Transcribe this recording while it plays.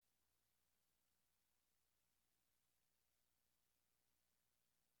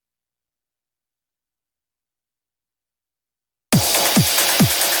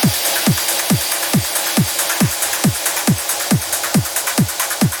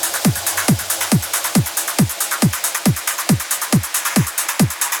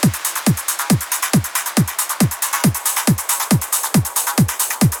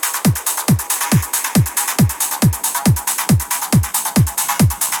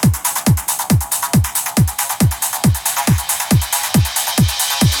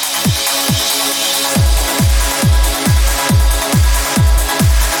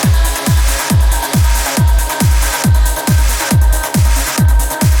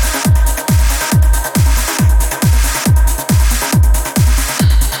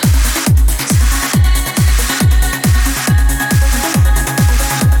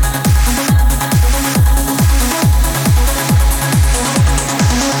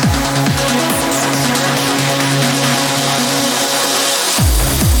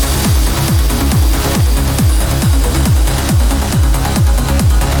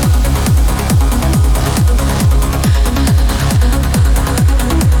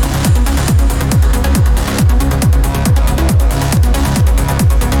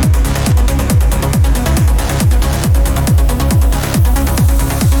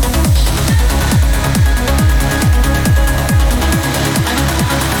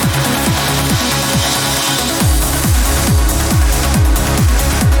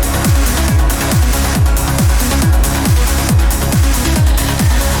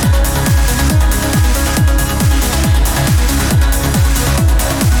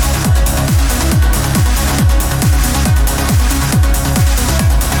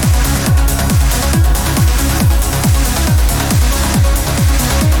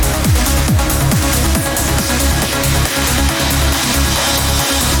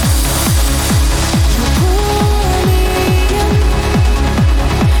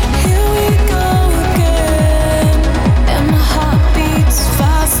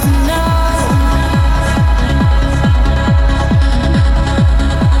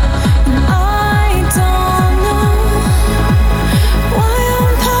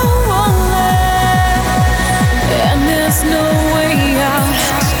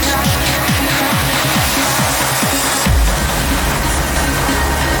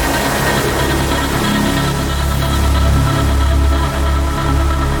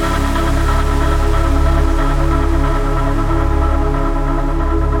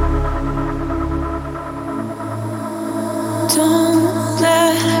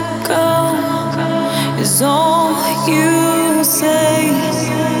You say,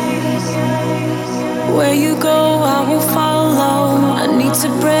 where you go, I will follow. I need to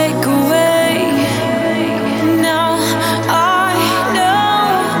break away. Now I know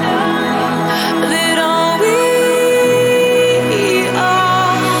that all we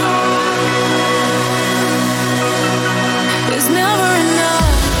are is never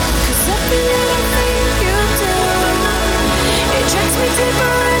enough. 'Cause every little thing you do, it drags me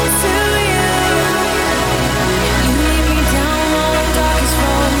deeper into you. You lead me down all the darkest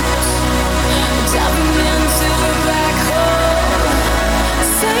roads, diving into a black hole.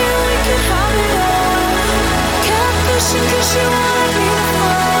 Saying we can have it all, catfishing 'cause you want me to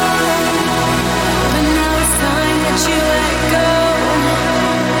fall. But now it's time that you let go,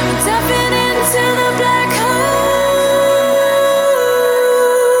 diving into the black hole.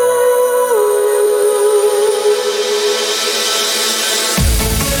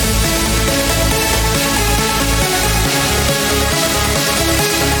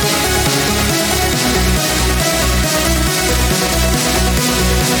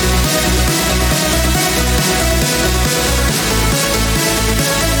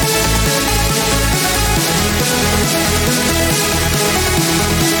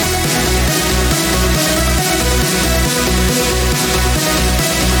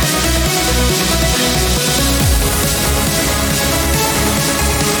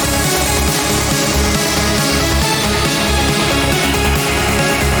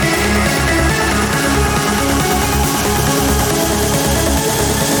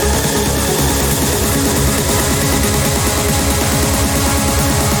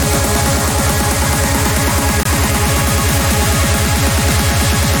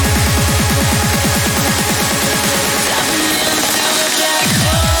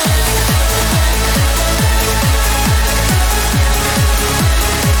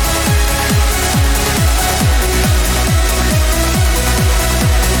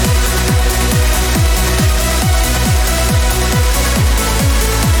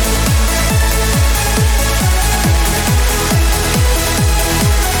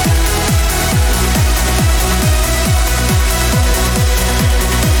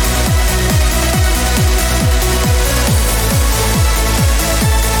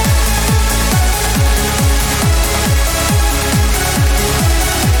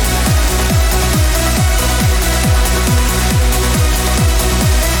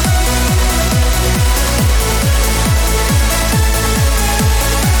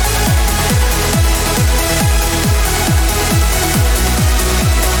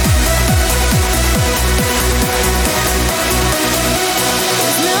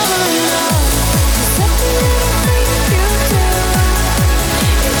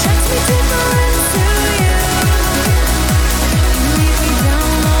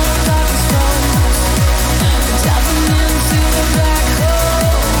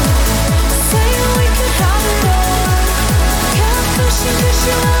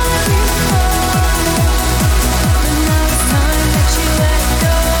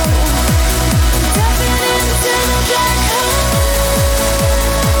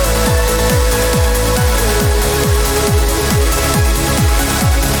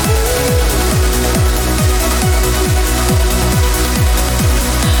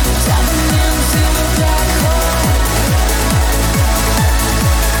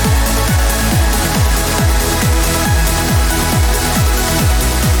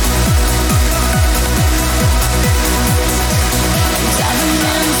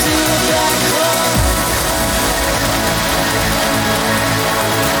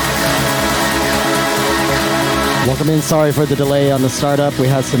 Welcome in. Sorry for the delay on the startup. We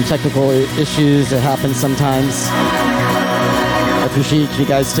had some technical issues. It happens sometimes. I appreciate you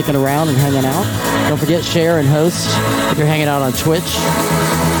guys sticking around and hanging out. Don't forget, share and host if you're hanging out on Twitch.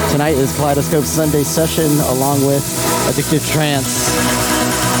 Tonight is Kaleidoscope Sunday session along with Addictive Trance.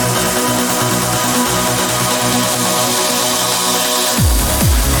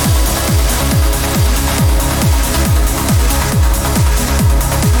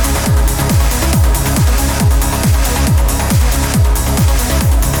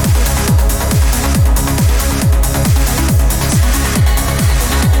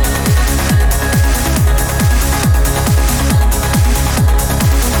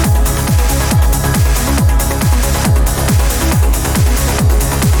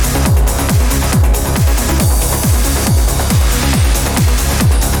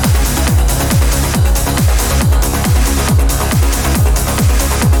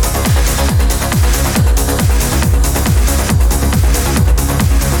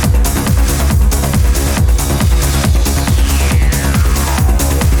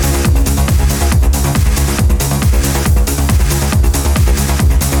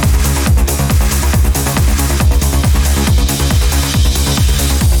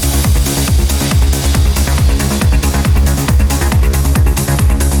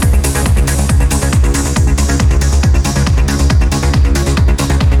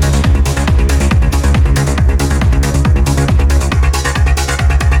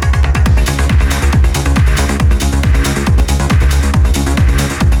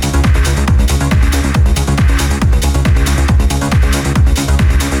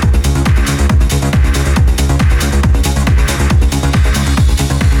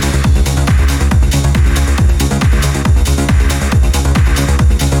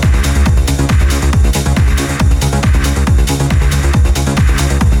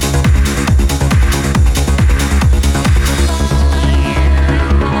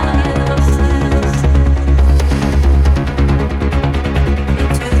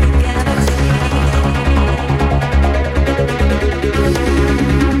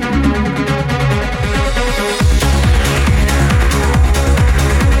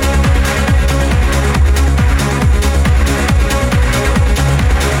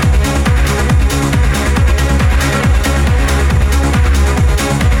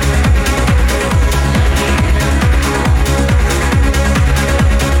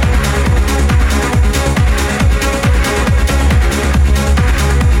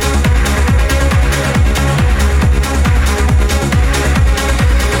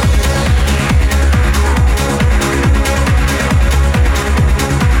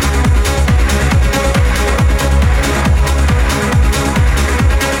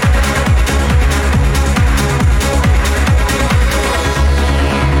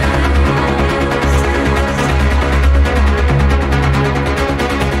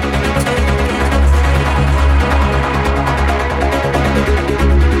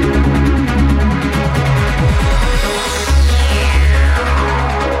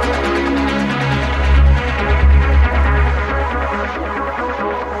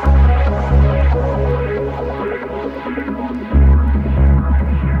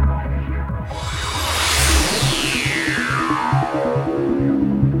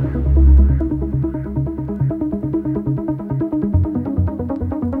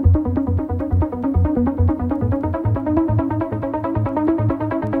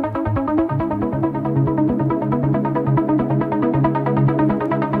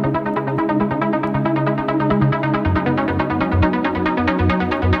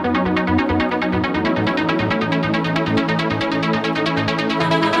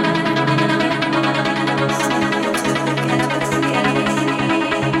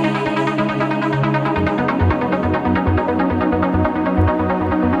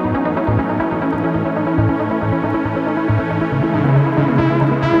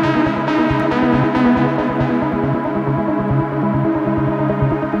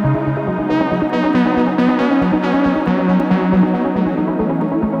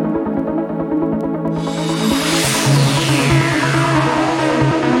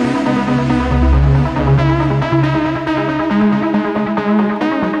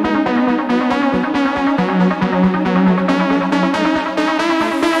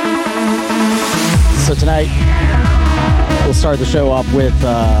 start the show off with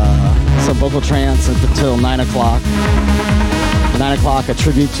some vocal trance until 9 o'clock. 9 o'clock, a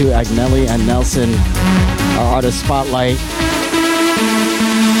tribute to Agnelli and Nelson, our artist spotlight.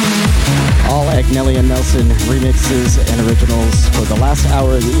 All Agnelli and Nelson remixes and originals for the last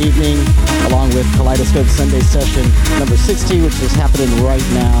hour of the evening, along with Kaleidoscope Sunday Session number 60, which is happening right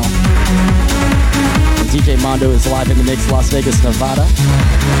now. And DJ Mondo is live in the mix, Las Vegas, Nevada.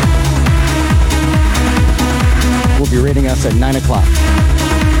 Will be rating us at 9 o'clock.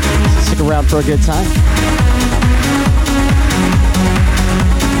 Stick around for a good time.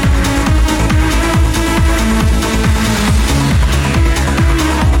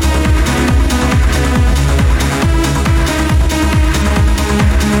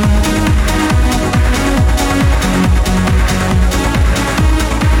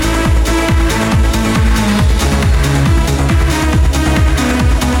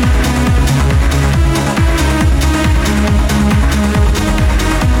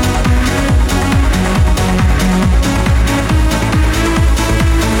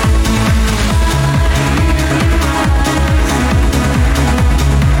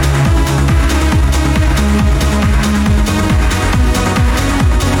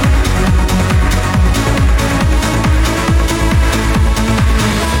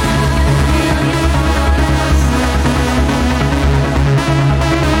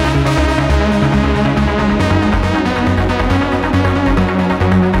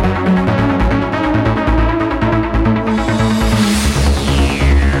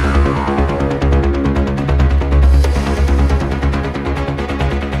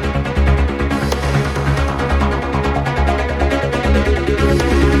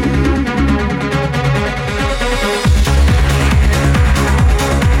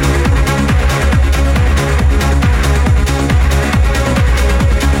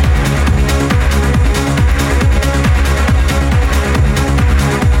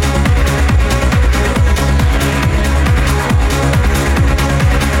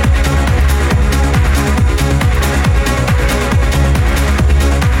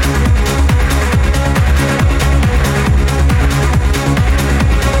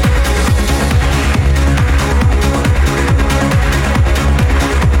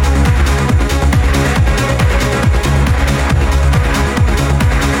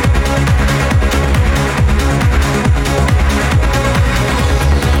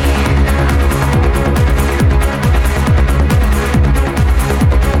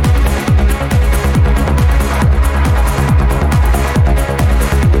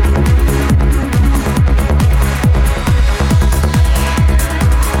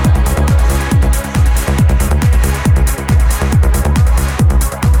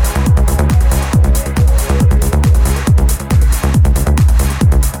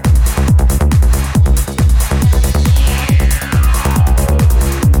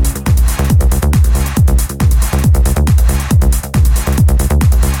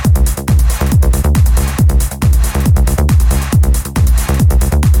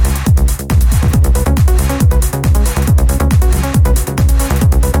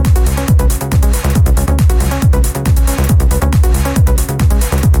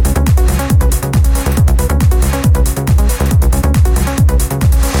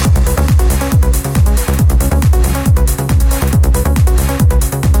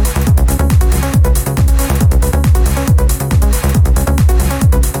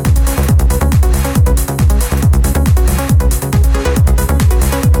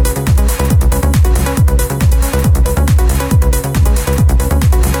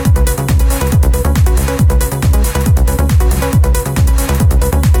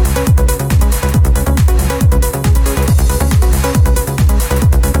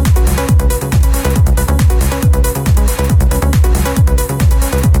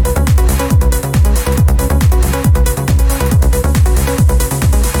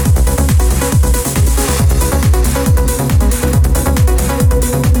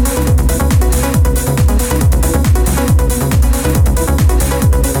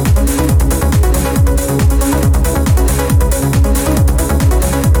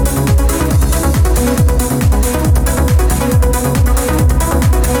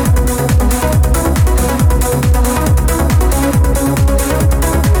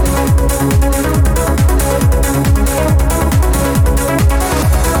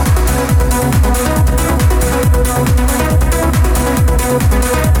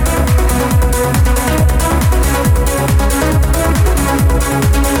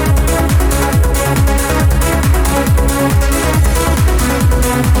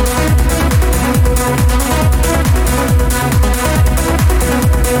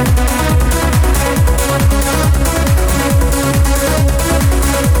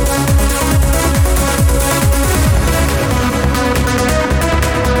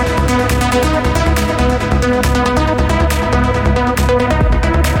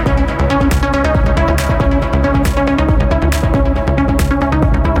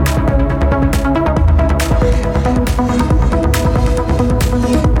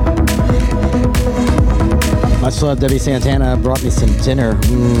 love Debbie Santana brought me some dinner.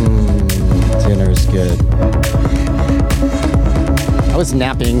 Dinner's good. I was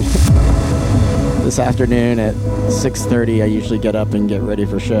napping this afternoon at 6:30. I usually get up and get ready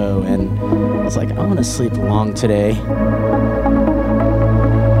for show, and I was like, I want to sleep long today.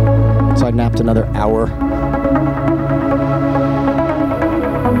 So I napped another hour.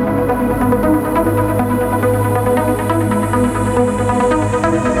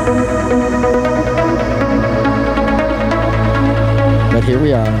 But here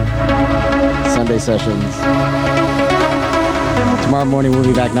we are, Sunday sessions. Tomorrow morning we'll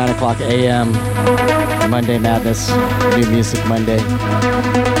be back 9 o'clock a.m. Monday Madness, New Music Monday.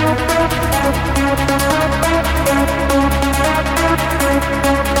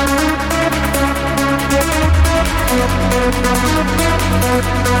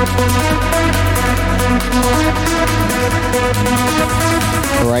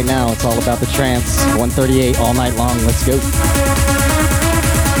 But right now it's all about the trance. 138 all night long. Let's go.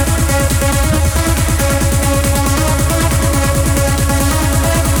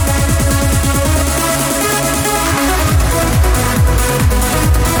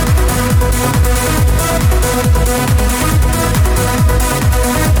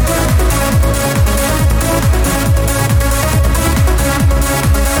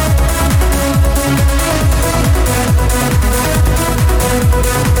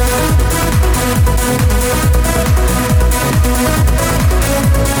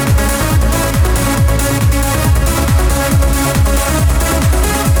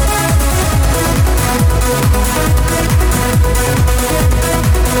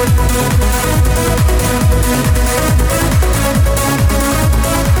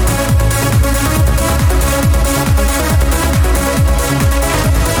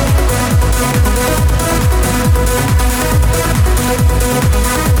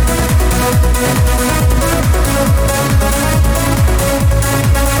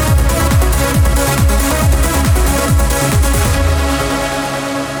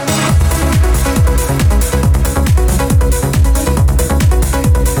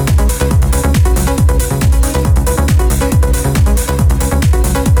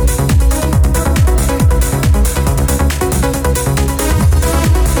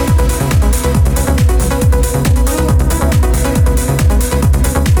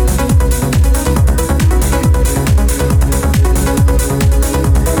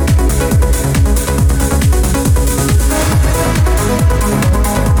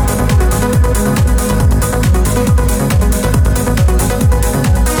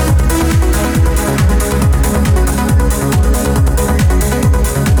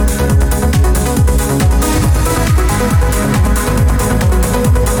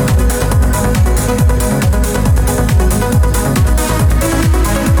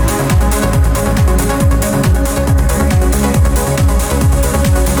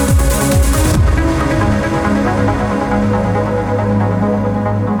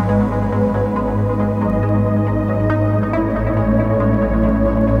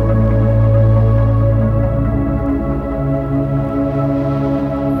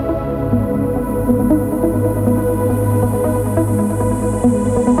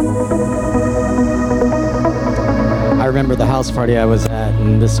 Party I was at,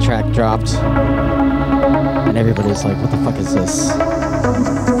 and this track dropped, and everybody's like, what the fuck is this?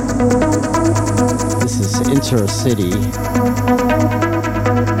 This is Intercity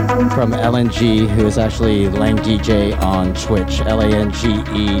from LNG, who is actually Lang DJ on Twitch. LANGE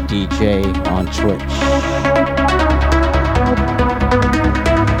DJ on Twitch.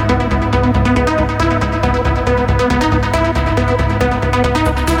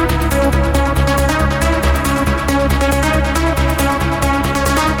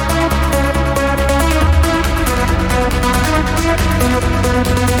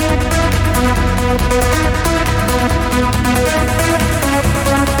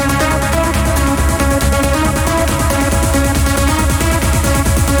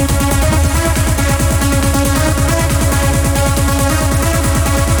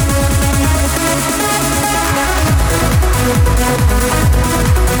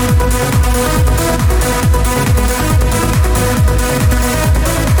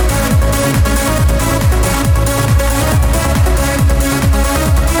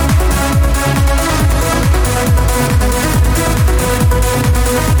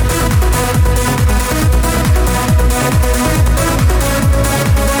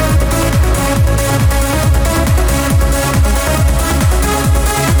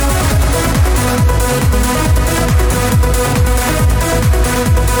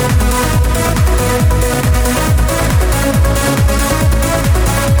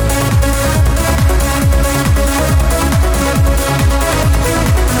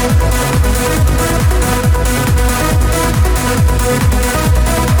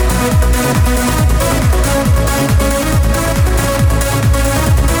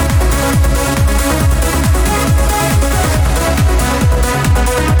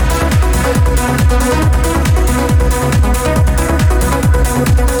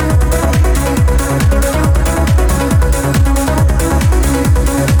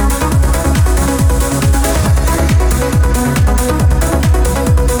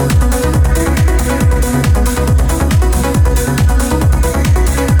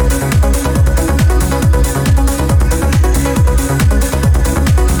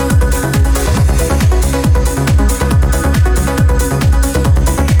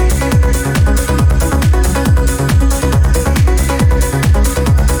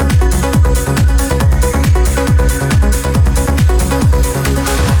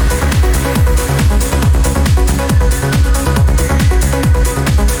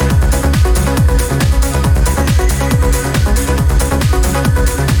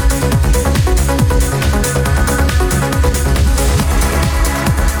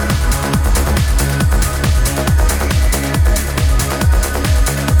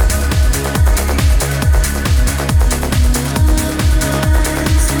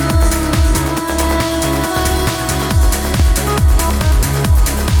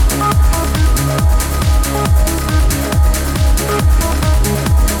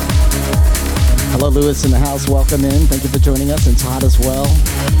 Lewis in the house. Welcome in. Thank you for joining us, and Todd as well.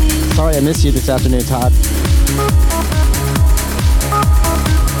 Sorry I missed you this afternoon, Todd.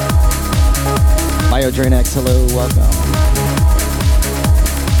 BioDrainX, hello, welcome.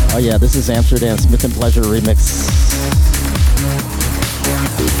 Oh yeah, this is Amsterdam Smith and Pleasure remix.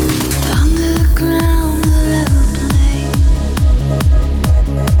 On the ground, the level plane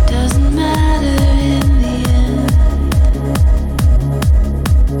doesn't matter in the end.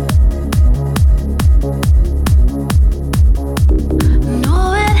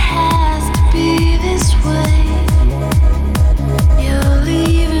 No, it has to be this way. You're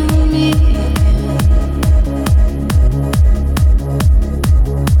leaving me.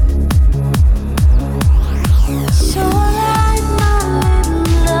 So like my little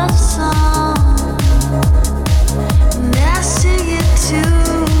love song, and I sing it to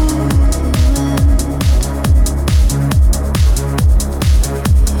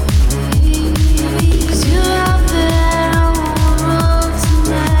cause you're out there on the road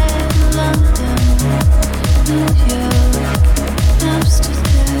tonight, London, New York,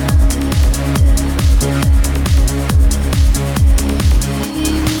 Amsterdam.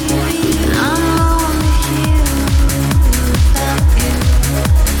 I'm only here without you.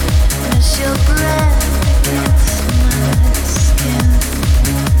 Miss your breath against my skin.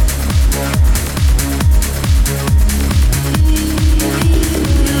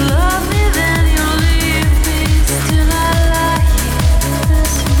 You love me, then you leave me. Still I lie here,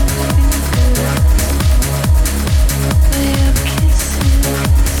 pressing fingers where your kisses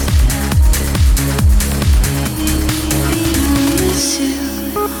have been. I miss you.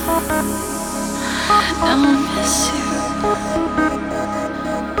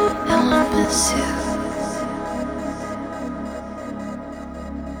 I miss you.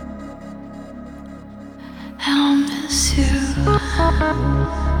 I miss you.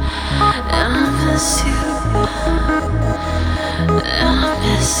 I miss you. I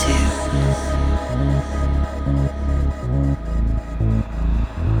miss you.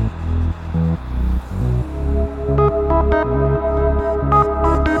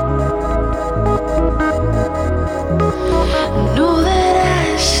 Know that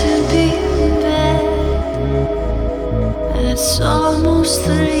I should be in bed. It's almost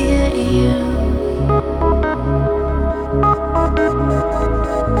 3 a.m.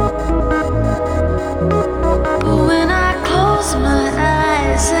 But when I close my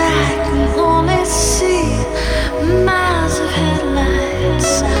eyes, I can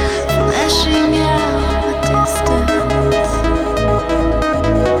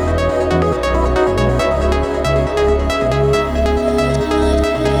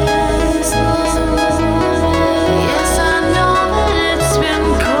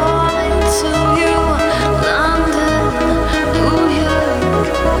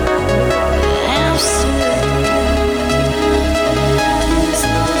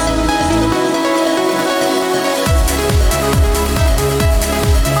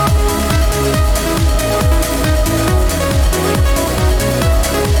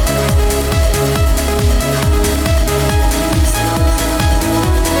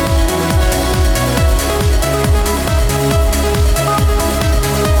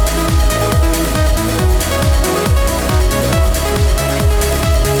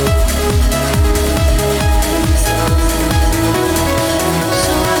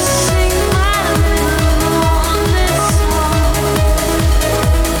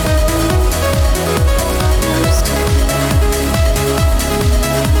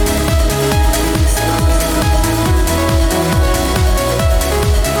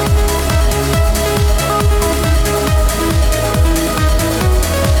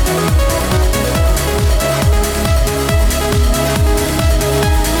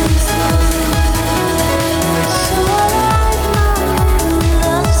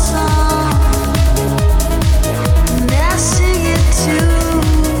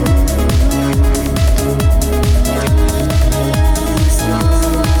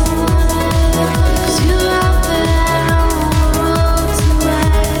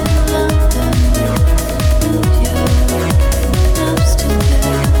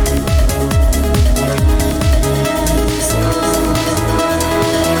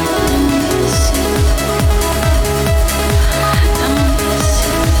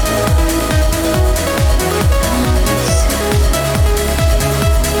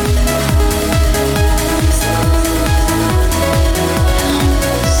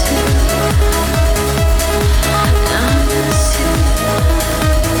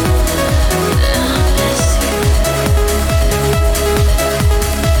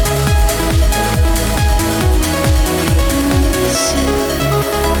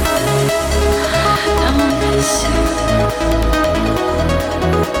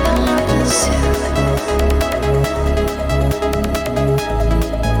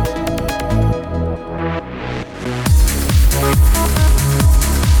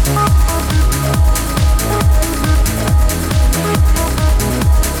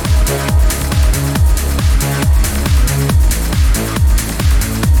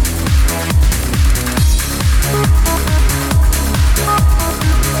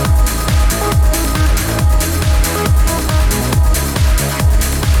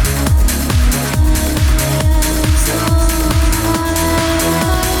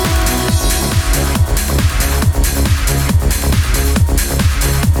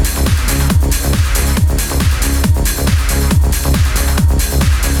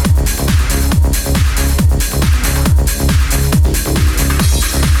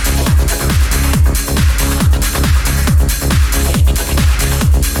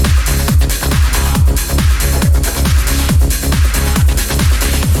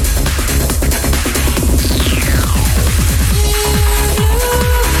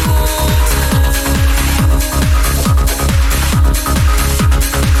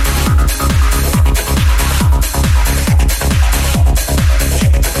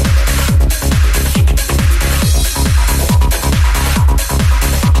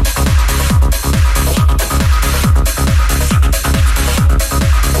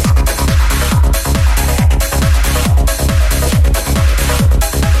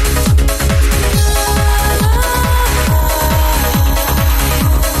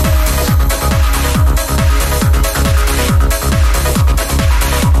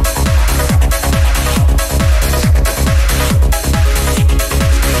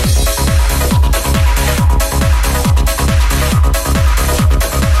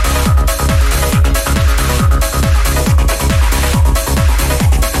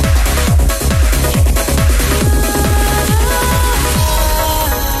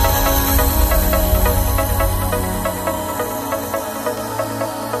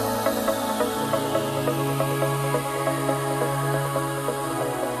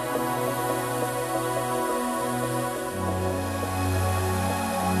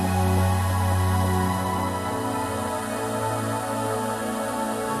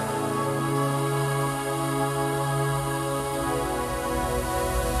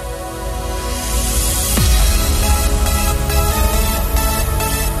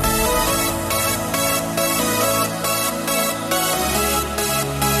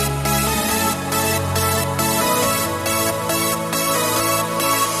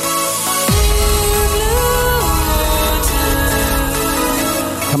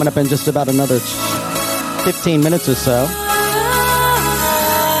coming up in just about another 15 minutes or so.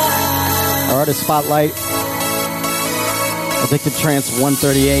 Our artist spotlight, Addicted Trance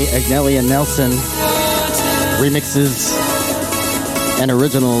 138, Agnelli and Nelson, remixes and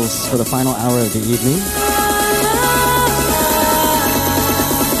originals for the final hour of the evening.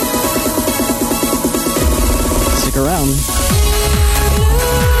 Stick around.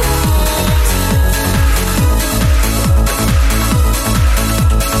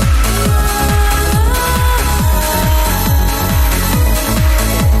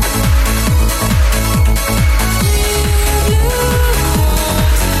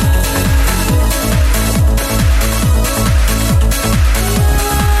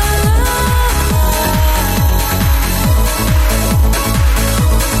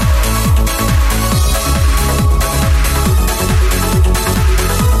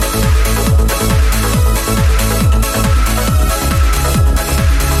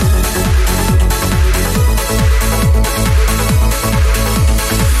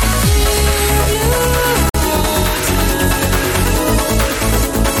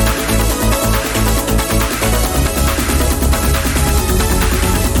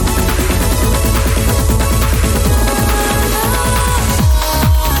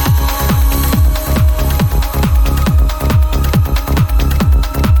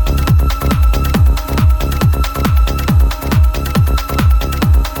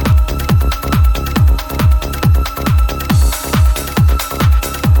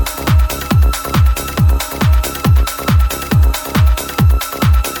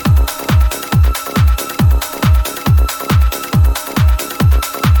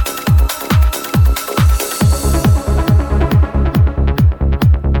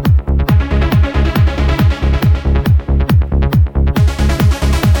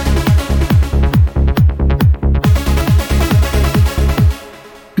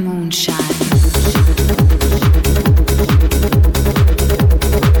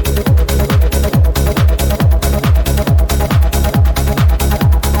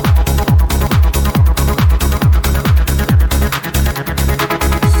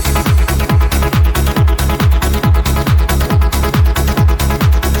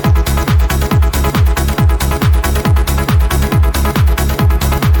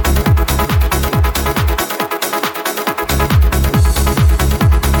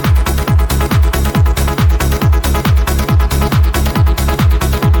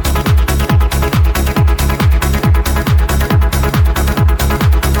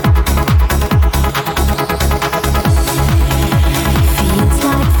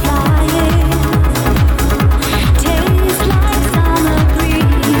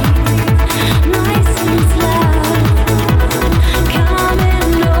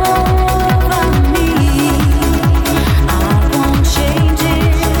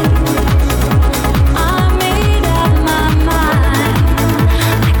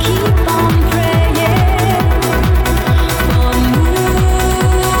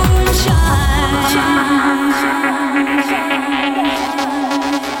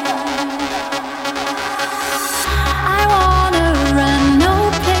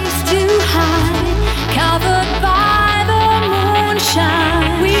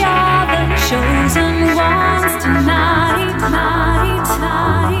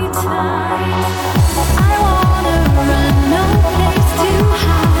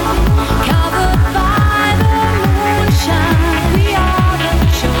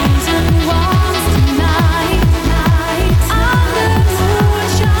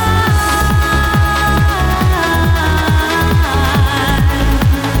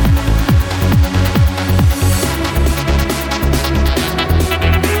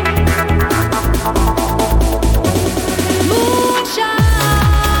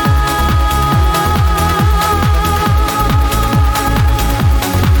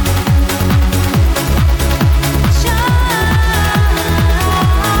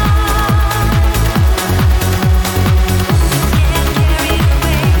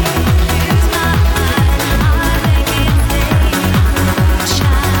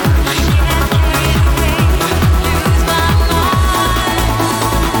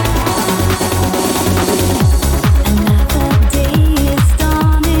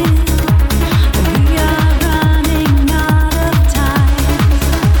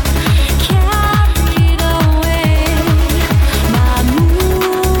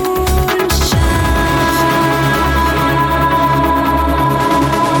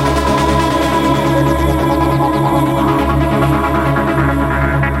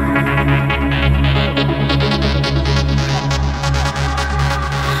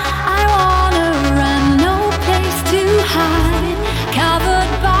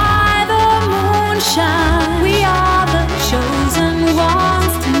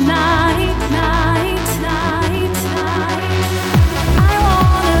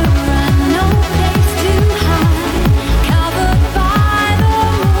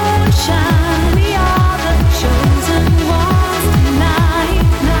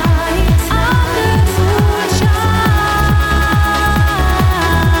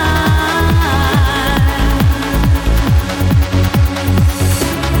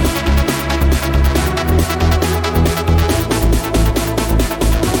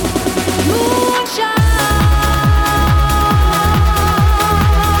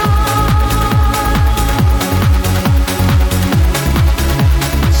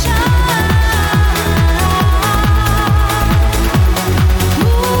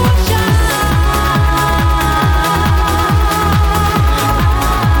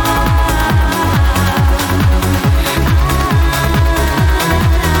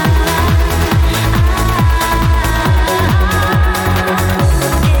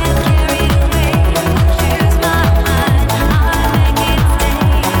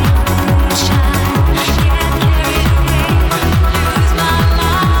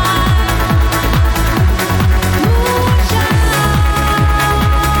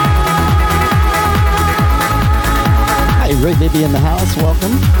 Stevie in the house.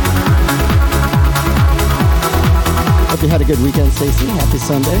 Welcome. Hope you had a good weekend, Stacy. Happy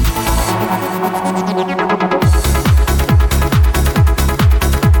Sunday.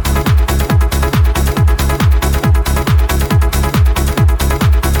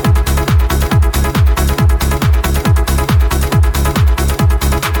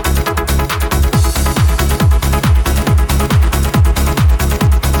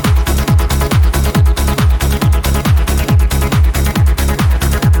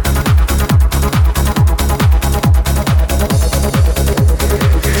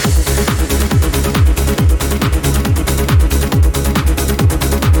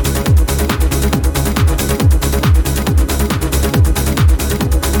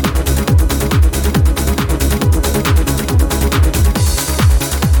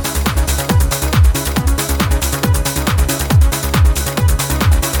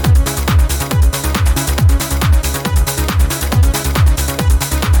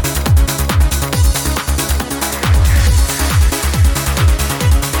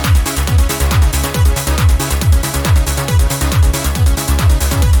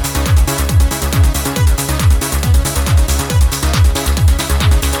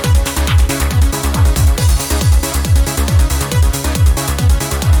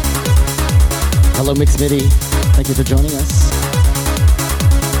 Hello, Mix Midi. Thank you for joining us.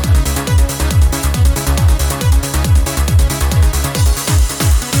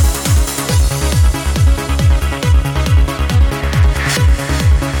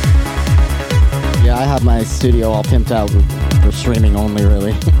 Yeah, I have my studio all pimped out for streaming only,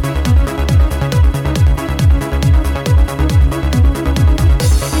 really.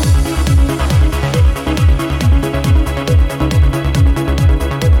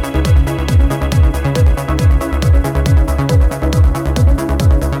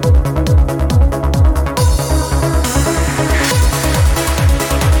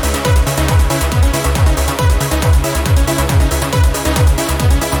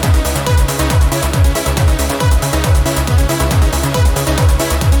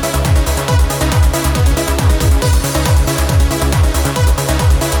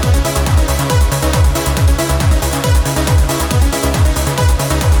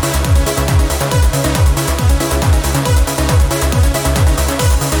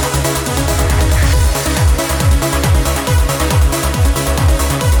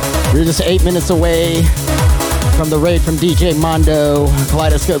 We're just 8 minutes away from the raid from DJ Mondo,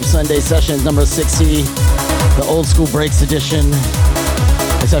 Kaleidoscope Sunday Sessions number 60, the old school breaks edition,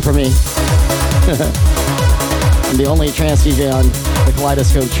 except for me. I'm the only trance DJ on the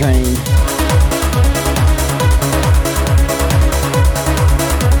Kaleidoscope train.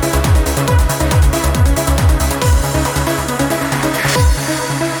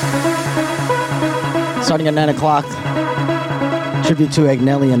 Starting at 9 o'clock. Tribute to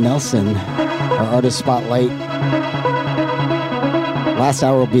Agnelli and Nelson, our artist spotlight. Last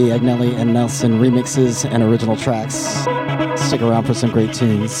hour will be Agnelli and Nelson remixes and original tracks. Stick around for some great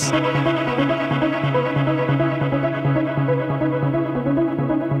tunes.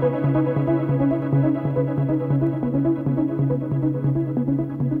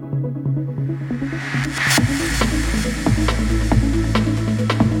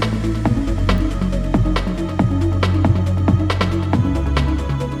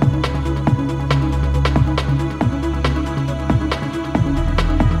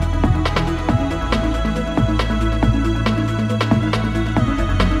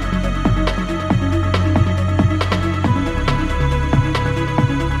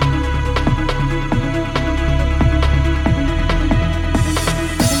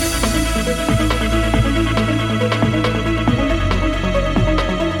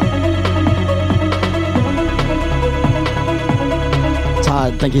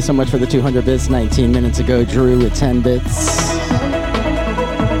 Thank you so much for the 200 bits 19 minutes ago. Drew with 10 bits.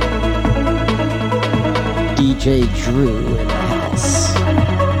 DJ Drew in the house.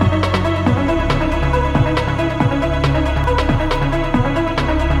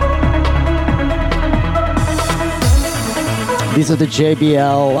 These are the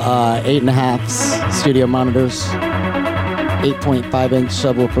JBL 8.5 studio monitors. 8.5 inch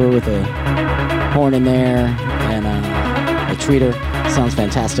subwoofer with a horn in there and a tweeter. Sounds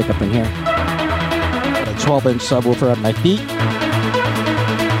fantastic up in here. Got a 12-inch subwoofer at my feet.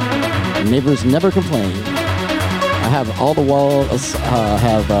 Neighbors never complain. I have all the walls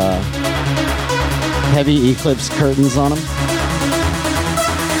have heavy Eclipse curtains on them.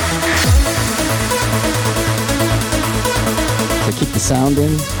 To keep the sound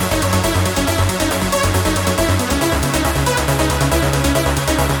in.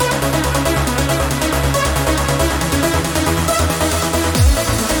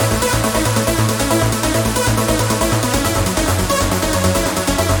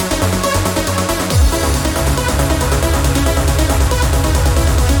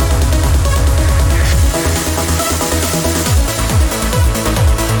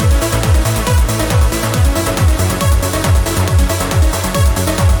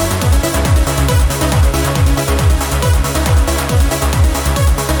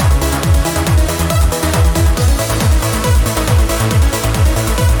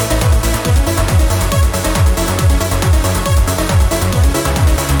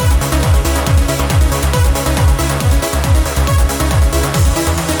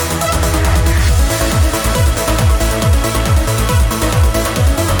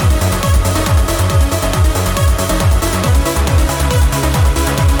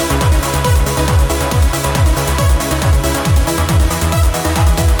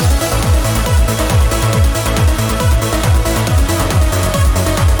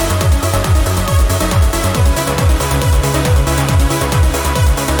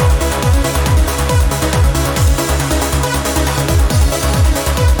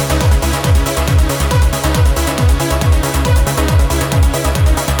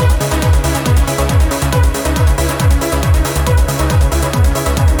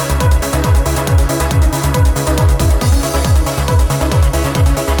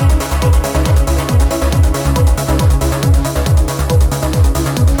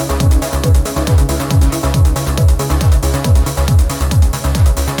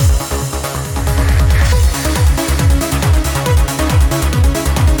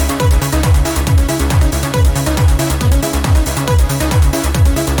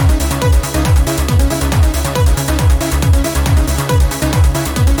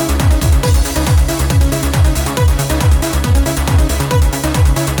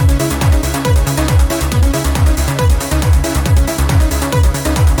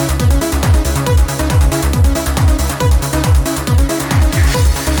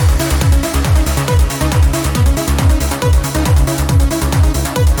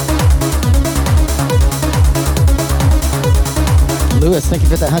 Lewis, thank you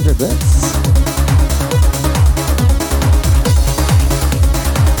for that 100 bits.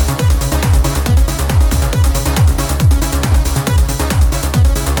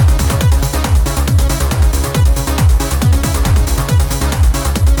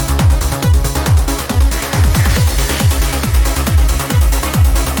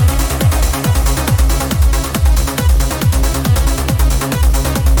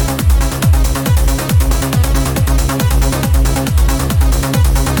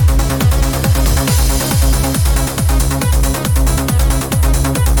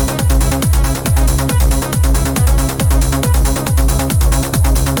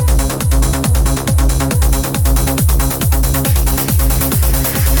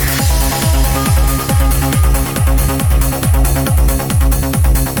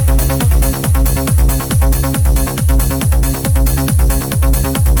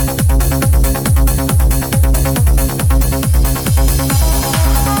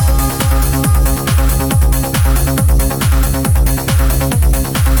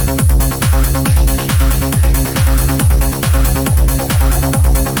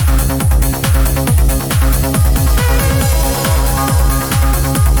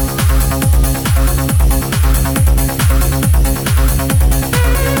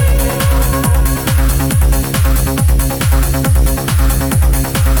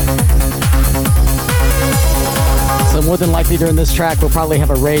 More than likely during this track, we'll probably have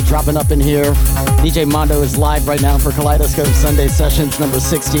a raid dropping up in here. DJ Mondo is live right now for Kaleidoscope Sunday Sessions number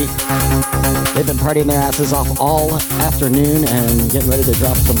 60. They've been partying their asses off all afternoon and getting ready to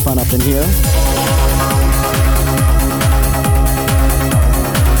drop some fun up in here.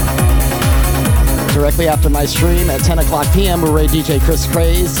 Directly after my stream at 10 o'clock p.m., we'll raid DJ Chris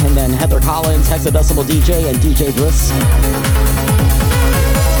Craze, and then Heather Collins, Hexadecimal DJ, and DJ Briss.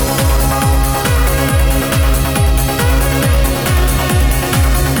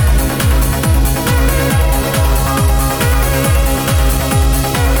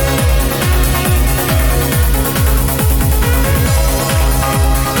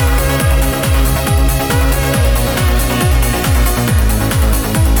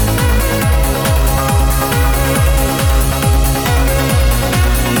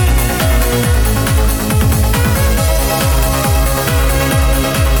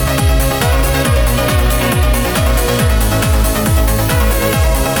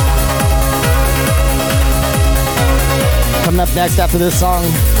 Up next after this song,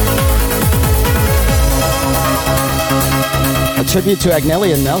 a tribute to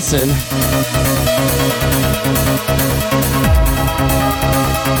Agnelli and Nelson.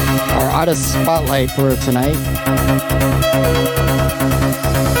 Our artist spotlight for tonight.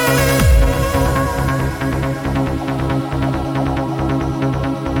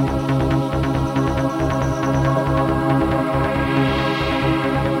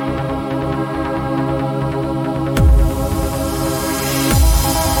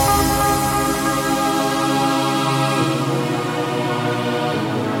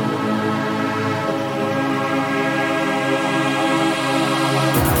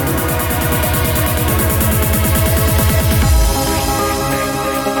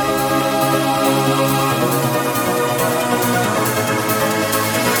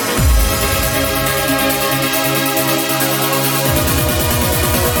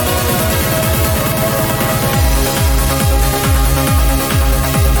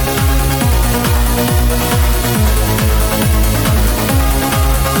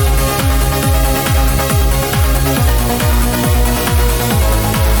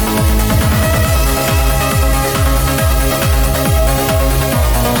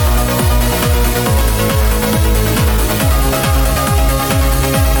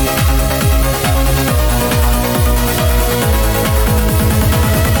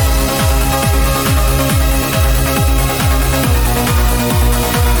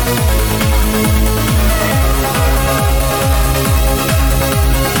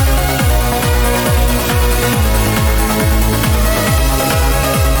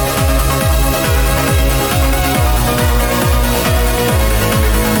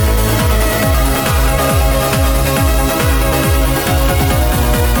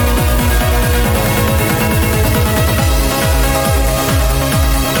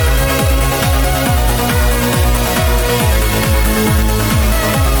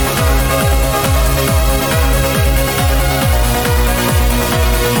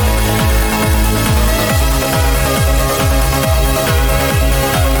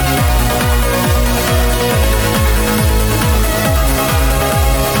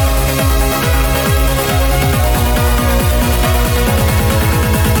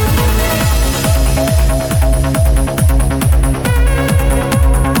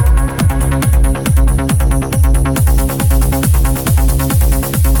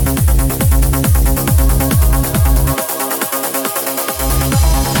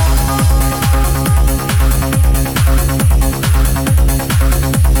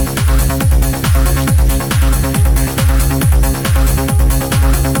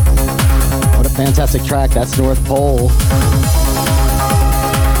 Fantastic track. That's North Pole.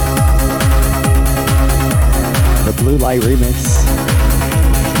 The Blue Light remix.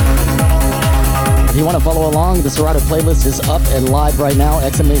 If you want to follow along, the Serato playlist is up and live right now.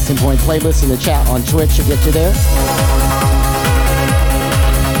 Exclamation point playlist in the chat on Twitch will get you there.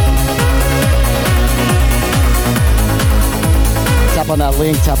 Tap on that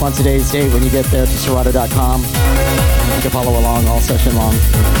link, tap on today's date when you get there to Serato.com. You can follow along all session long.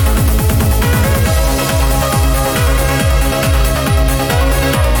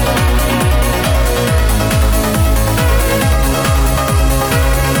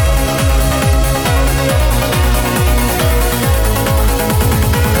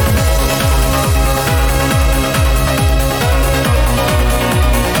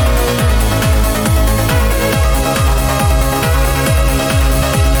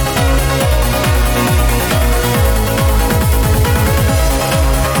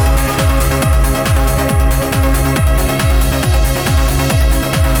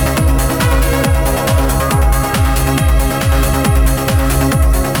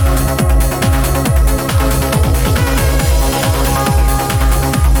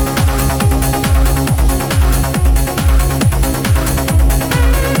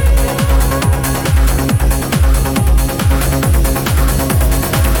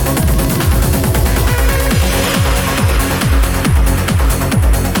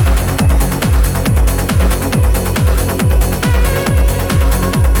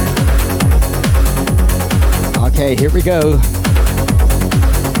 Okay, here we go.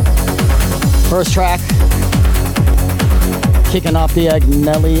 First track, kicking off the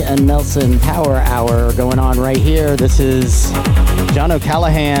Agnelli and Nelson Power Hour going on right here. This is John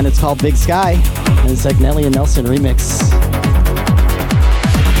O'Callaghan. It's called Big Sky, and it's Agnelli and Nelson remix.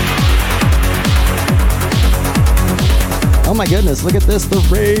 Oh my goodness, look at this. The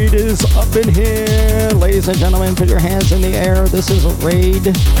raid is up in here. Ladies and gentlemen, put your hands in the air. This is a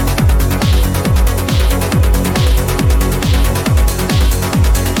raid.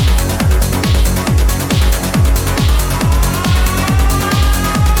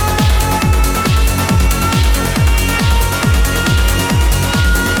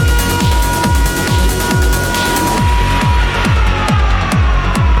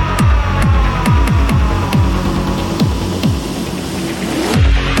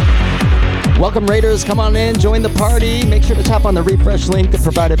 Welcome Raiders, come on in, join the party. Make sure to tap on the refresh link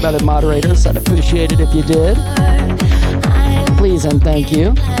provided by the moderators. I'd appreciate it if you did. Please and thank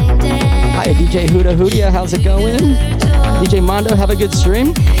you. Hi DJ Huda Hoodia, how's it going? DJ Mondo, have a good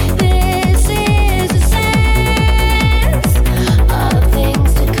stream.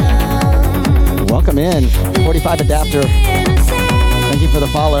 Welcome in, 45 Adapter. Thank you for the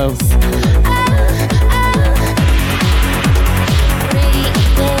follow.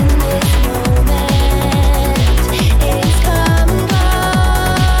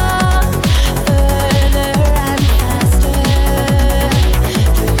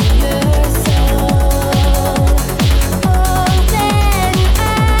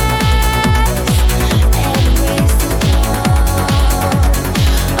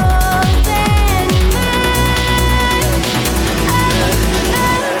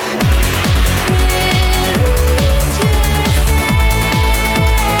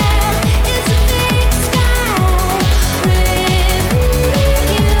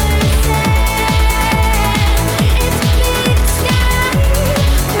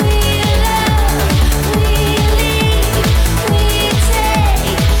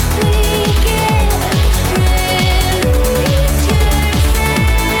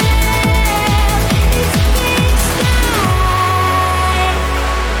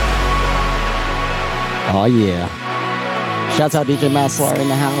 Oh yeah. Shouts out DJ Maslar in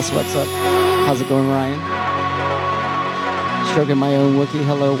the house. What's up? How's it going, Ryan? Stroking my own Wookie.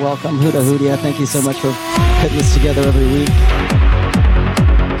 Hello, welcome. Huda Hoodia, thank you so much for putting this together every week.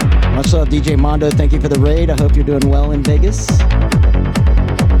 Much love, DJ Mondo. Thank you for the raid. I hope you're doing well in Vegas.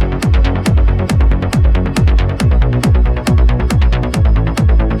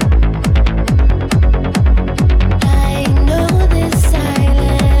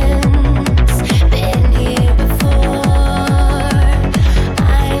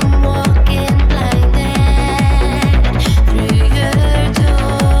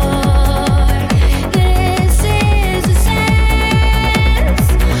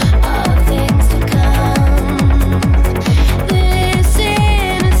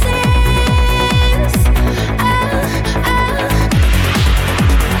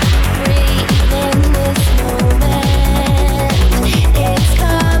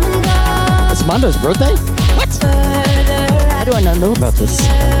 Mondo's birthday? What? How do I not know about this?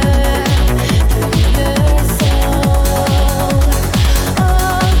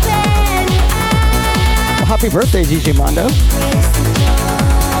 Happy birthday, DJ Mondo.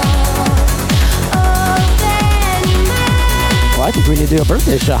 Well, I think we need to do a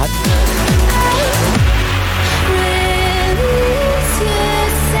birthday shot.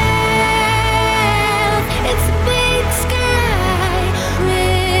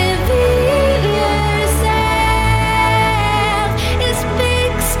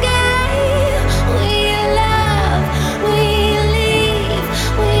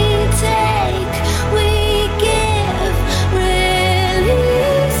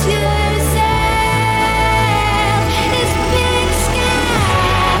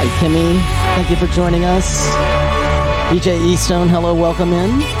 Kimmy, thank you for joining us. DJ Eastone, hello, welcome in.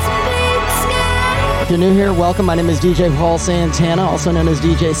 If you're new here, welcome. My name is DJ Paul Santana, also known as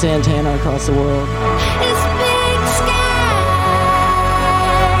DJ Santana across the world.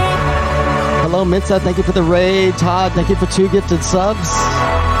 Hello, Mitza, thank you for the raid. Todd, thank you for 2 gifted subs.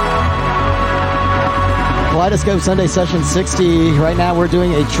 Kaleidoscope Sunday Session 60. Right now we're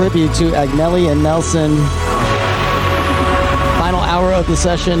doing a tribute to Agnelli and Nelson. Final hour of the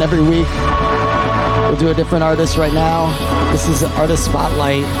session every week. We'll do a different artist right now. This is Artist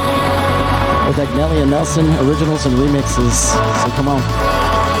Spotlight with Agnelli and Nelson, originals and remixes. So come on.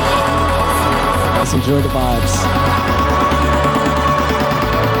 Let's enjoy the vibes.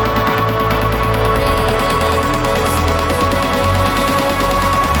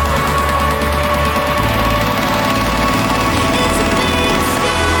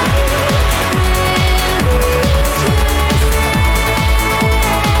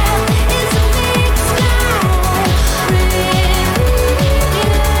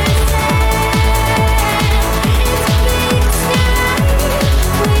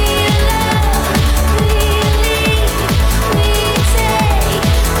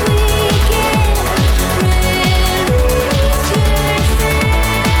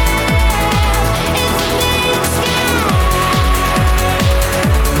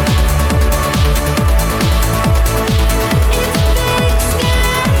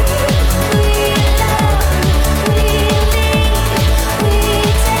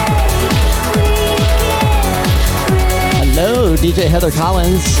 DJ Heather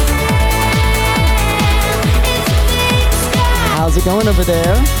Collins. How's it going over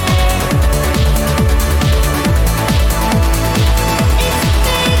there?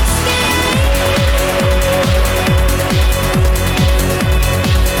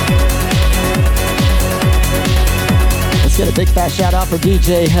 Let's get a big fat shout out for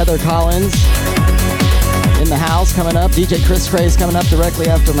DJ Heather Collins in the house coming up. DJ Chris Craze coming up directly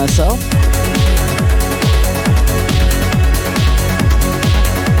after myself.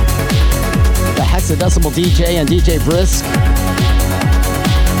 Hexadecimal DJ and DJ Brisk.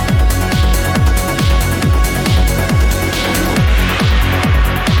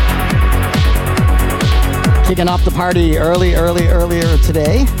 Kicking off the party earlier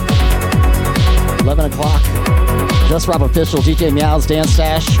today. 11 o'clock. Just Rob Official, DJ Meows, Dan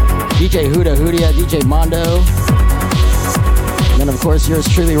Stash, DJ Huda Hoodia, DJ Mondo. And then of course yours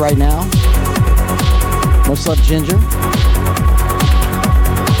truly right now. Much love, Ginger.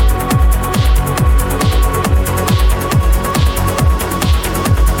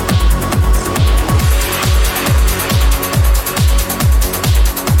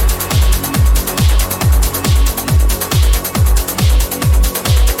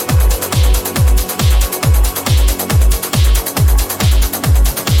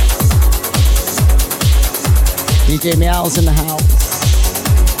 DJ Meow's in the house.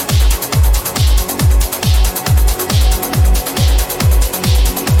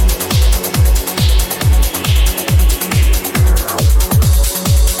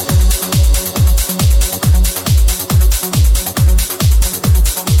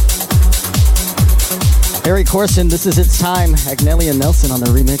 Harry Corson, This Is Its Time. Agnelli and Nelson on the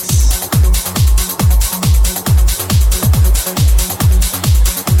remix.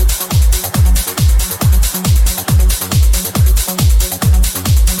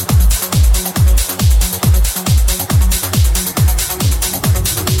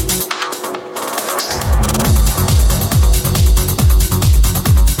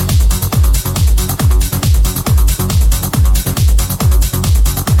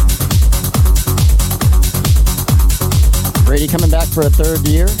 Coming back for a 3rd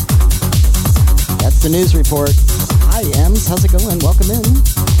year. That's the news report. Hi, Ems. How's it going? Welcome in.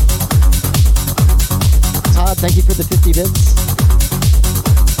 Todd, thank you for the 50 bits.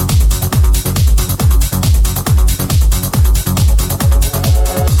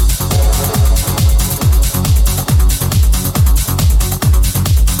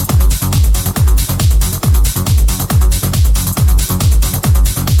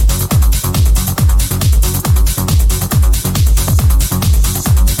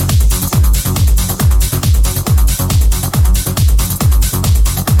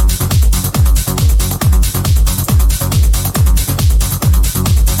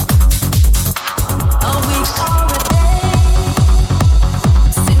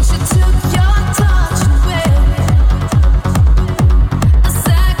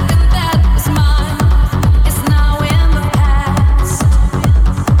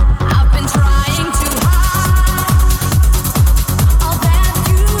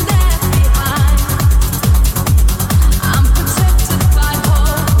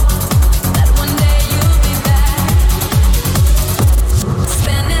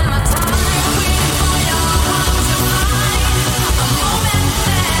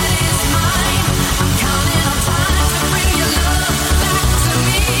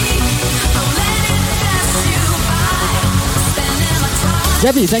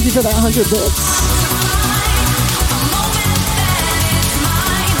 Debbie, thank you for that 100 bits.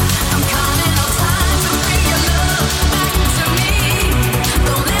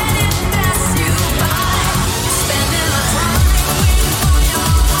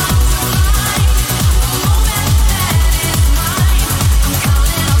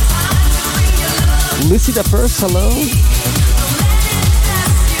 Lucy the First, hello.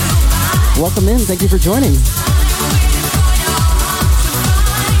 Welcome in. Thank you for joining.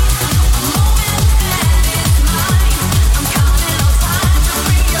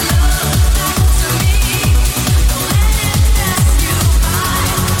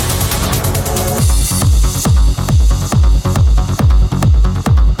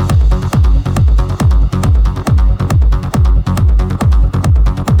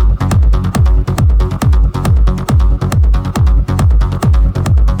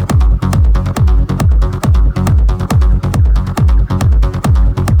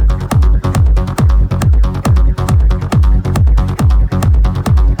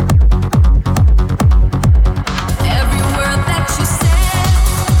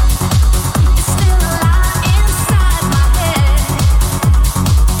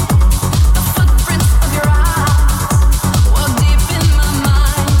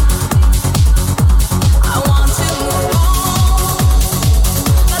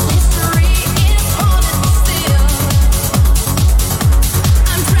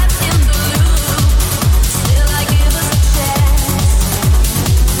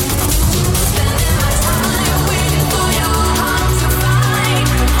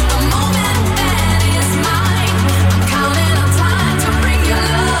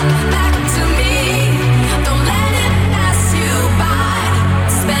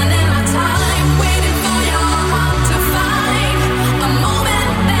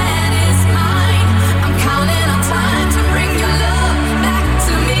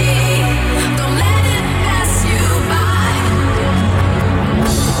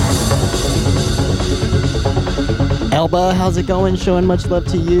 Elba, how's it going? Showing much love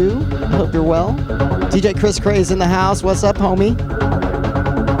to you. I hope you're well. DJ Chris Craze in the house. What's up, homie?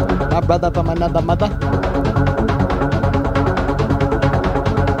 My brother from another mother.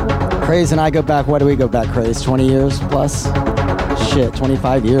 Craze and I go back, what do we go back, Craze? 20 years plus? Shit,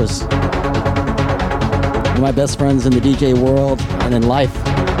 25 years. One of my best friends in the DJ world and in life.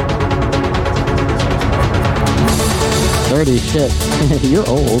 30, shit. You're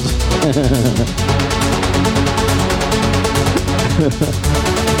old.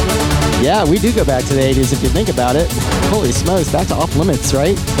 Yeah, we do go back to the 80s if you think about it. Holy smokes, back to Off Limits,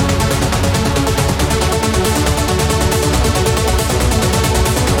 right?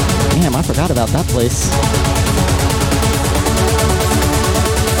 Damn, I forgot about that place.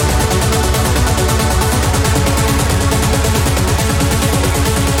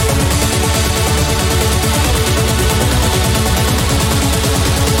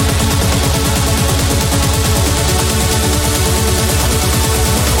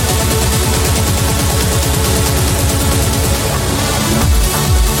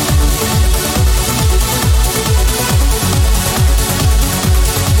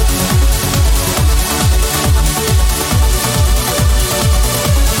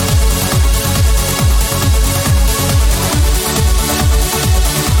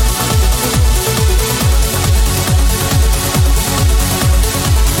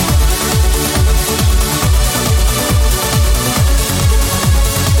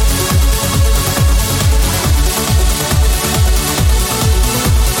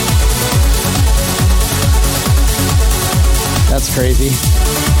 Crazy.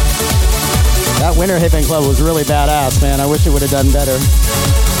 That Winter Hipping Club was really badass, man. I wish it would have done better.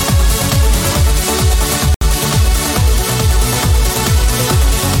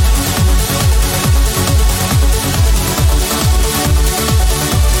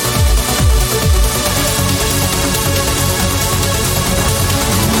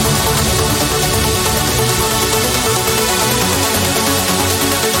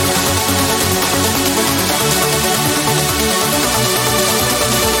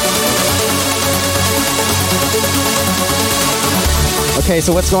 Okay,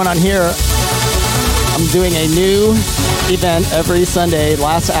 so what's going on here? I'm doing a new event every Sunday.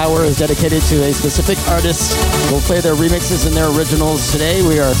 Last hour is dedicated to a specific artist. We'll play their remixes and their originals. Today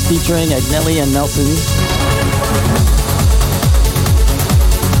we are featuring Agnelli and Nelson.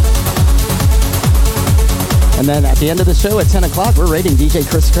 And then at the end of the show at 10 o'clock, we're rating DJ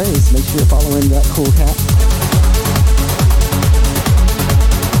Chris Craze. Make sure you're following that cool cat.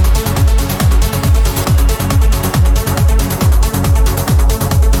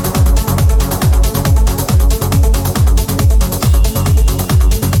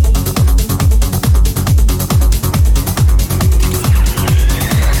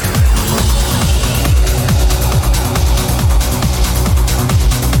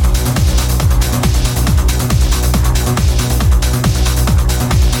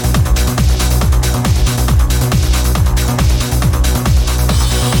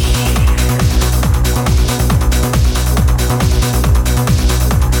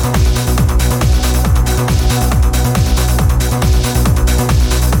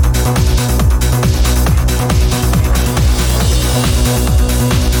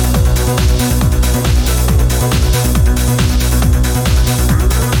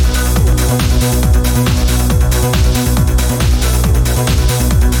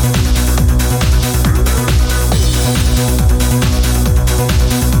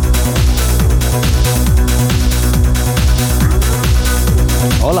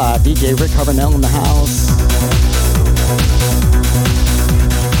 Live. DJ Rick Carbonell in the house.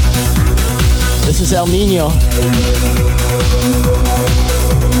 This is El Nino.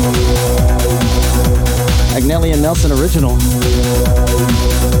 Agnelli and Nelson original.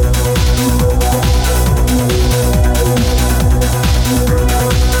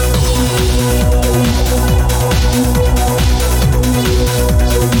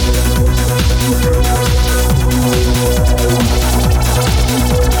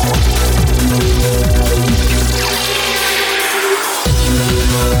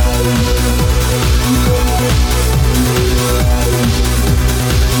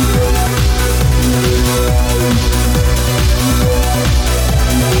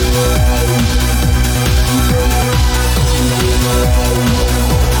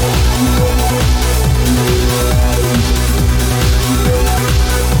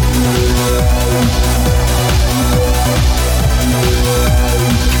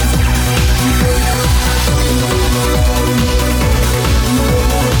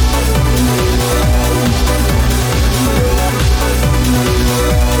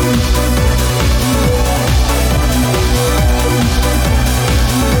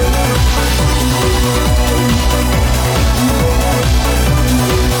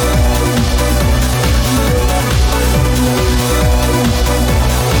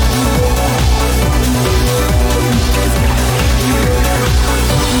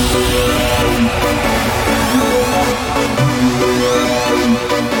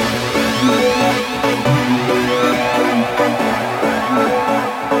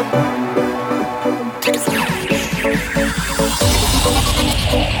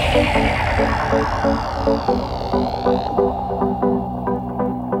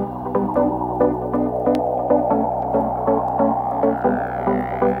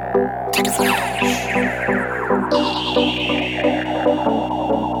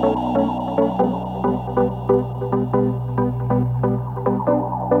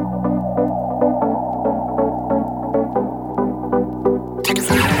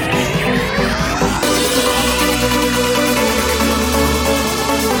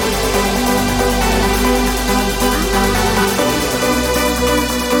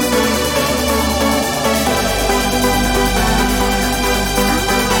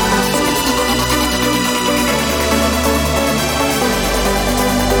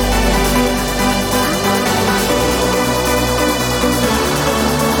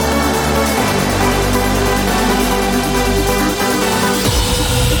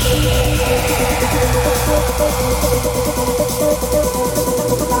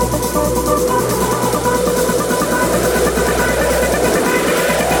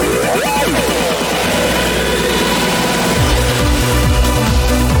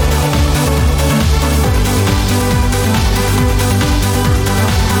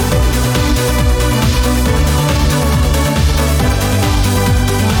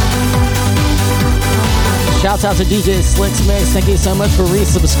 Shouts out to DJ Slicks Mix. Thank you so much for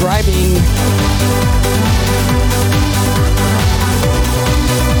resubscribing.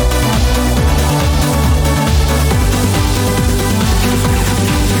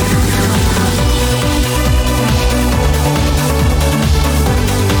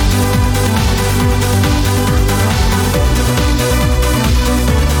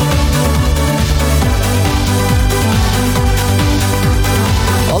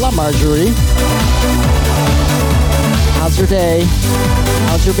 Hola, Marjorie. How's your day?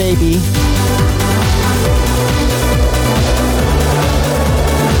 How's your baby?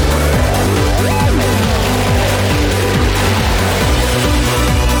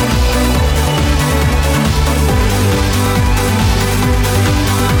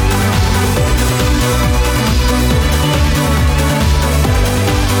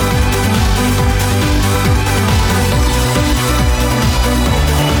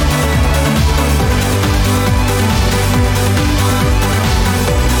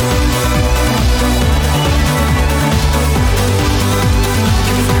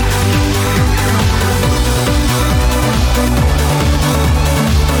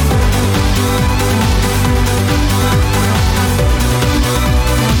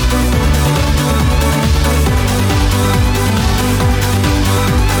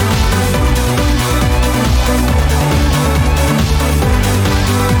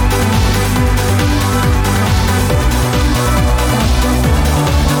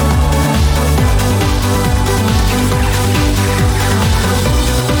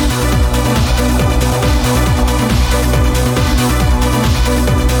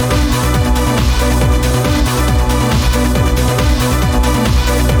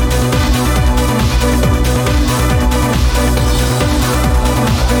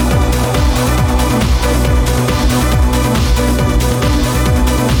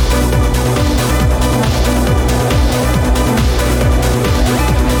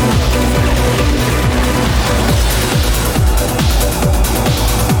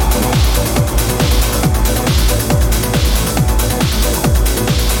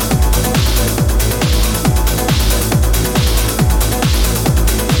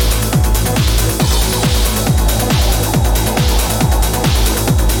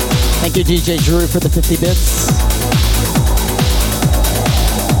 Thank you, DJ Drew, for the 50 bits.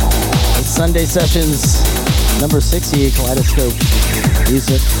 It's Sunday Sessions, number 60, Kaleidoscope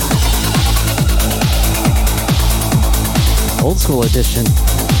Music. Old School Edition.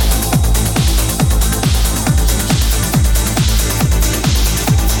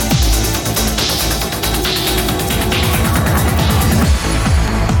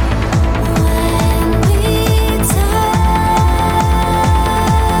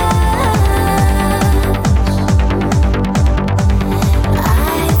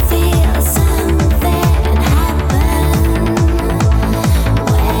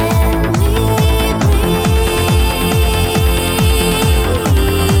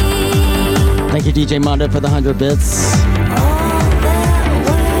 Thank you, DJ Mondo, for the 100 bits.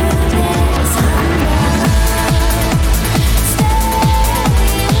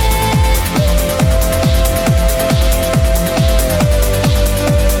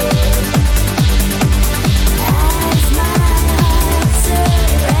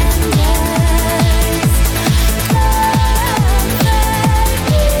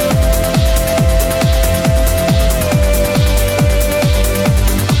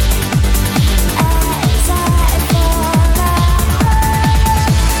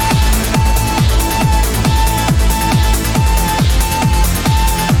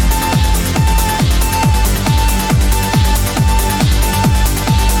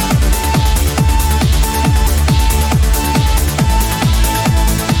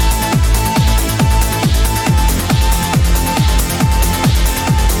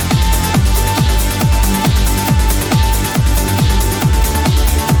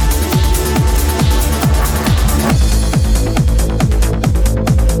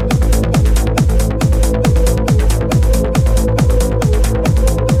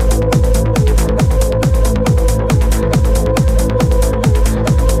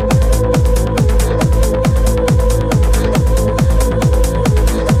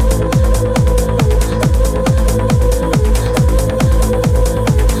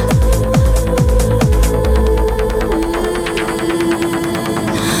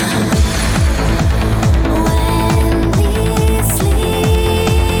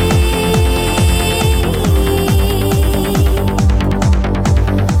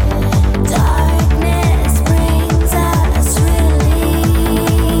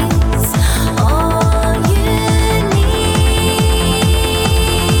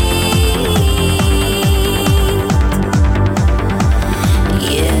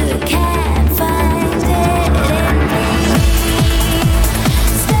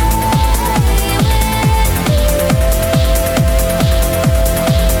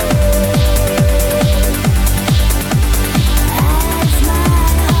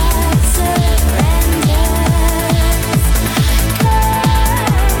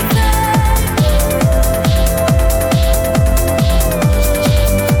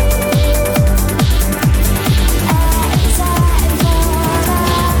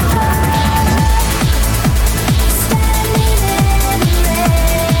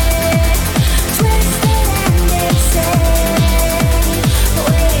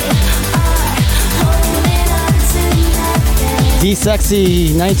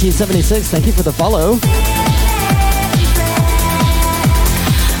 D-Sexy 1976, thank you for the follow.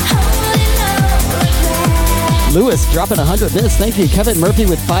 Lewis dropping 100 bits, thank you. Kevin Murphy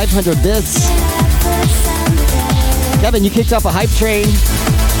with 500 bits. Kevin, you kicked off a hype train.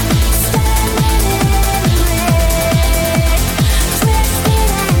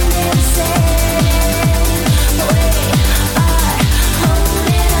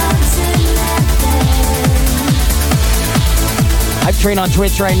 Hype train on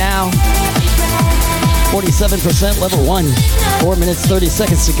Twitch right now. 47% level 1. 4 minutes, 30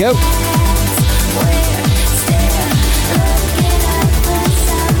 seconds to go.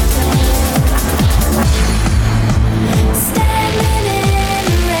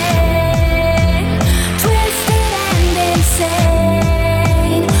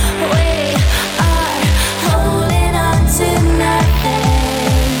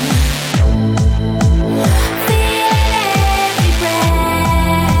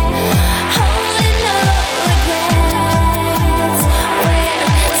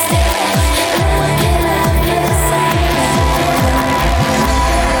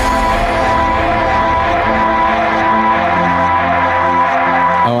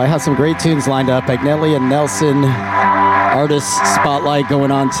 Some great tunes lined up. Agnelli and Nelson Artist Spotlight going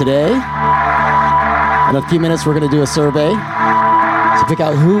on today. In a few minutes, we're going to do a survey to pick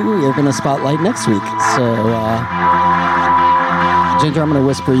out who we're going to spotlight next week. So, Ginger, I'm going to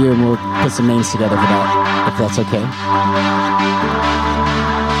whisper you and we'll put some names together for that, if that's okay.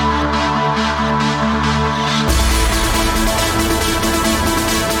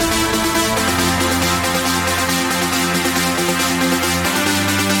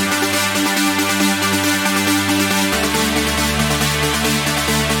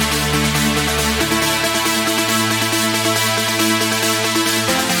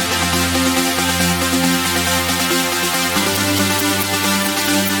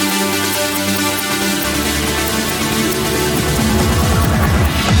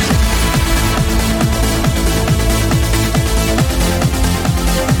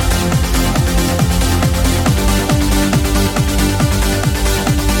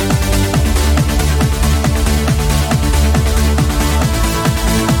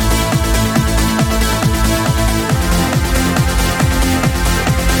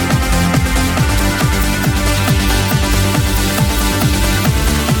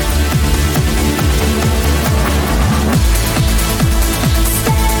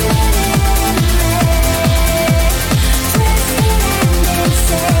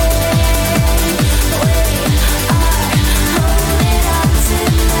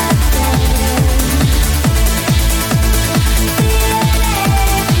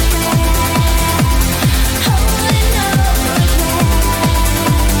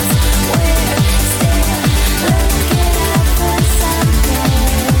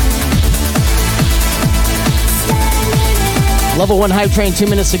 Level 1 Hype Train 2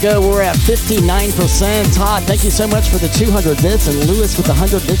 minutes ago. We're at 59%. Todd, thank you so much for the 200 bits. And Lewis with the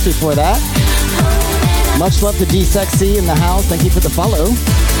 100 bits before that. Much love to D-Sexy in the house. Thank you for the follow.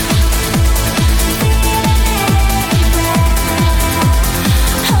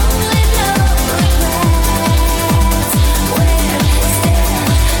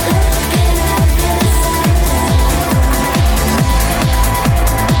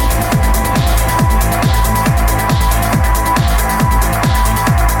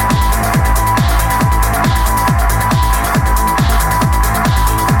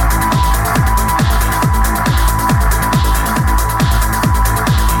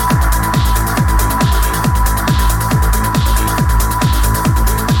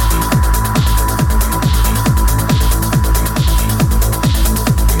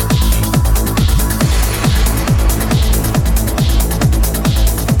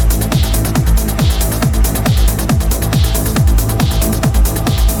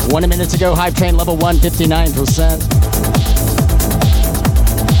 One minute to go. Hype Train level 1, 59%.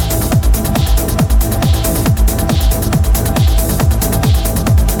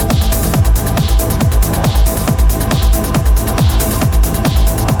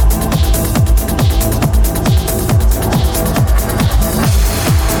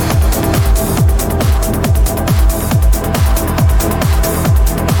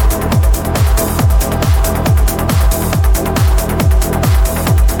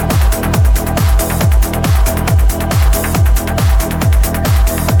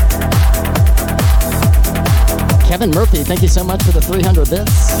 Kevin Murphy, thank you so much for the 300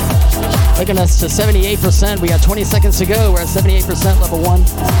 bits. Taking us to 78%. We got 20 seconds to go. We're at 78% level 1.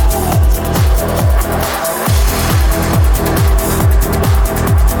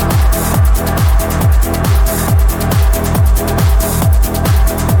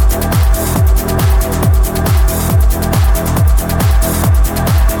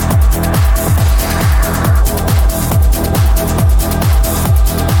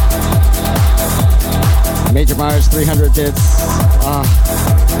 Major Myers, 300 bits.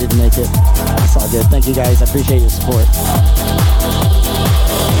 Didn't make it. That's all good. Thank you guys. I appreciate your support.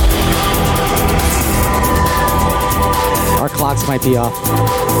 Our clocks might be off.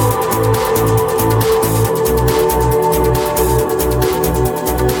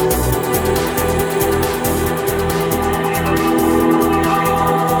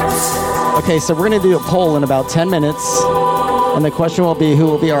 Okay, so we're going to do a poll in about 10 minutes. And the question will be, who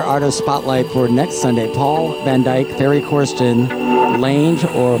will be our artist spotlight for next Sunday? Paul Van Dyke, Barry Corsten, Lange,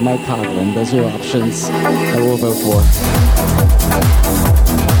 or Mike Coughlin? Those are your options that we'll vote for.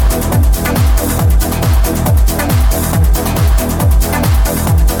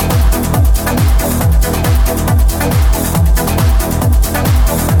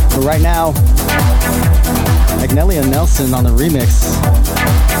 But right now, Magnelia Nelson on the remix.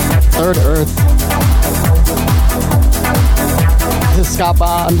 Third Earth. This is Scott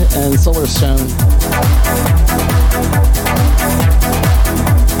Bond and Solar Stone.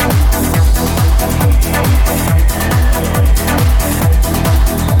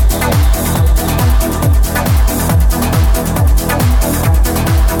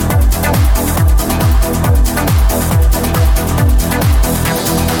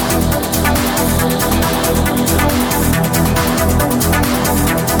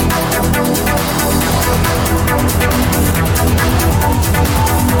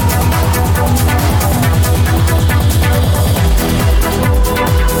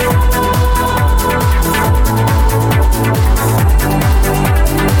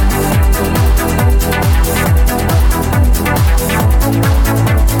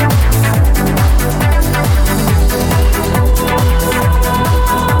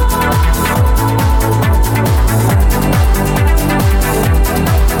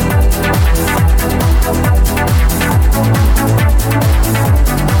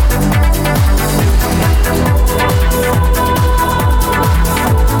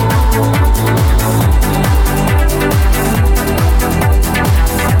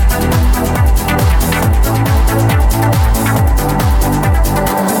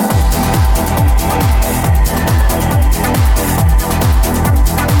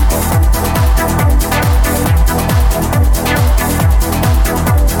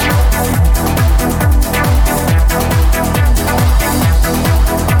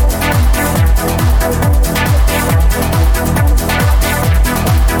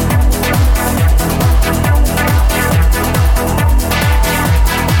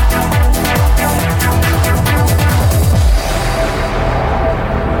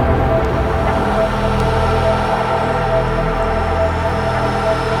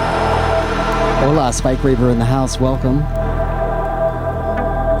 Spike Reaver in the house, welcome.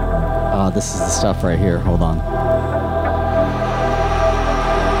 This is the stuff right here. Hold on.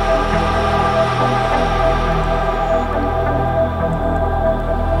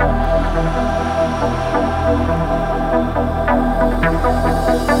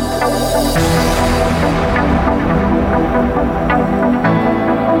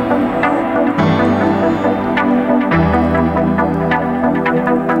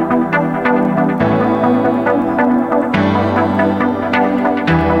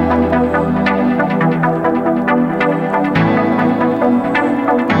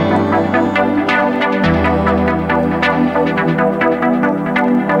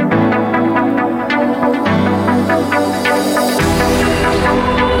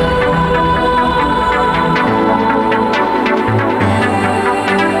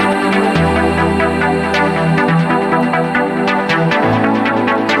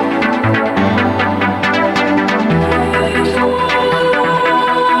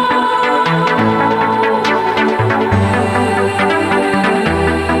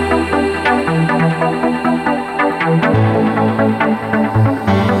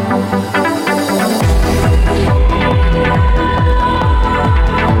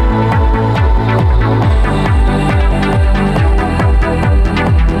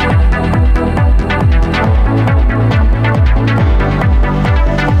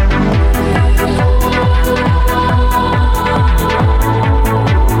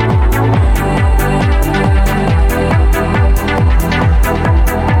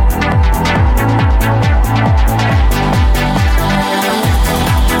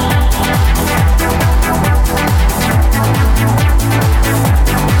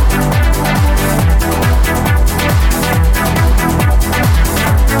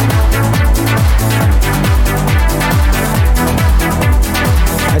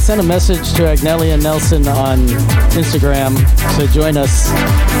 Sent a message to Agnelli and Nelson on Instagram to join us,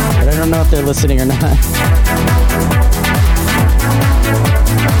 but I don't know if they're listening or not.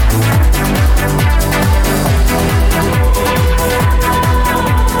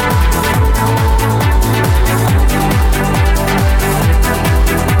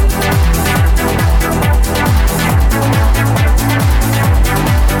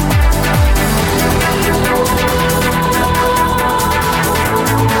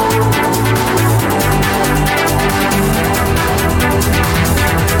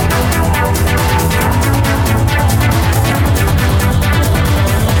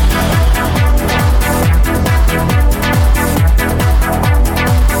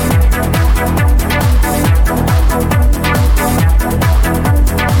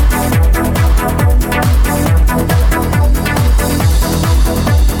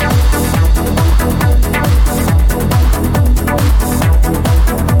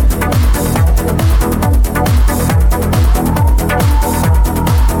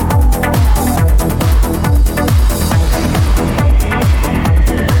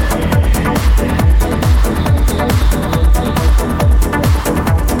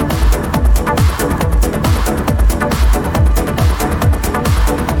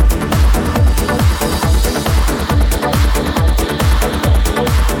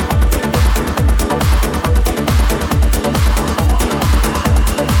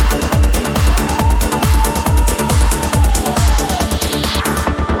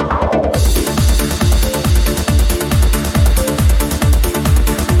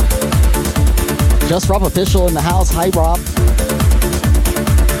 Just Rob Official in the house. Hi, Rob.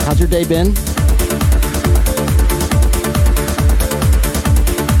 How's your day been?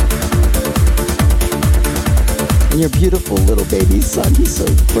 And your beautiful little baby son. He's so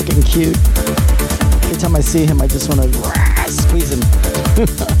freaking cute. Every time I see him, I just want to squeeze him.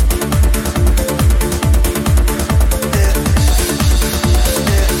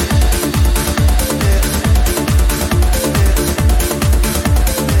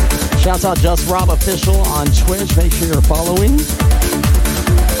 Shouts out Just Rob Official on Twitch. Make sure you're following.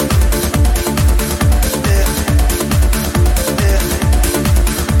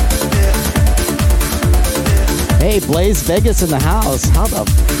 Hey, Blaze Vegas in the house. How the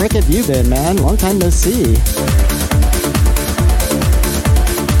frick have you been, man? Long time no see.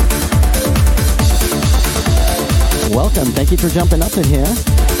 Welcome. Thank you for jumping up in here.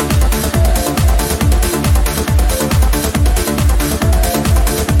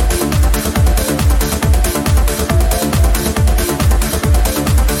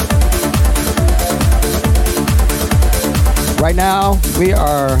 Right now, we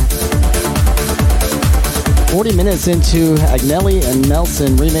are 40 minutes into Agnelli and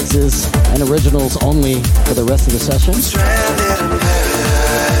Nelson remixes and originals only for the rest of the session. Stranded in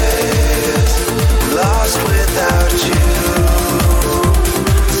Paris, lost without you.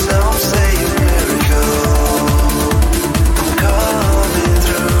 Some say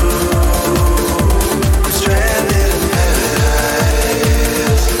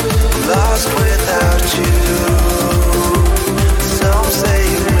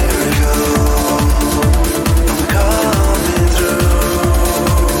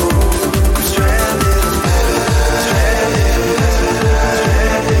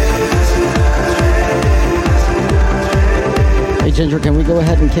go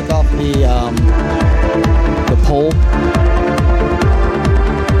ahead and kick off the poll,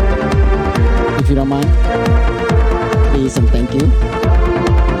 if you don't mind. Please and thank you.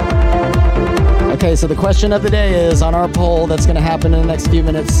 Okay, so the question of the day is on our poll that's going to happen in the next few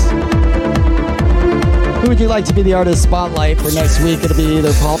minutes. Who would you like to be the artist spotlight for next week? It'll be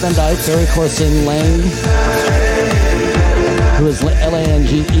either Paul Van Dyke, Barry Corson, Lang, who is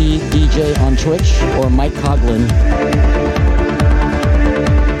Lange DJ on Twitch, or Mike Coughlin.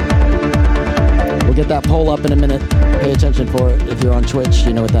 We'll get that poll up in a minute. Pay attention for it. If you're on Twitch,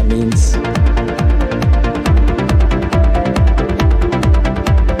 you know what that means.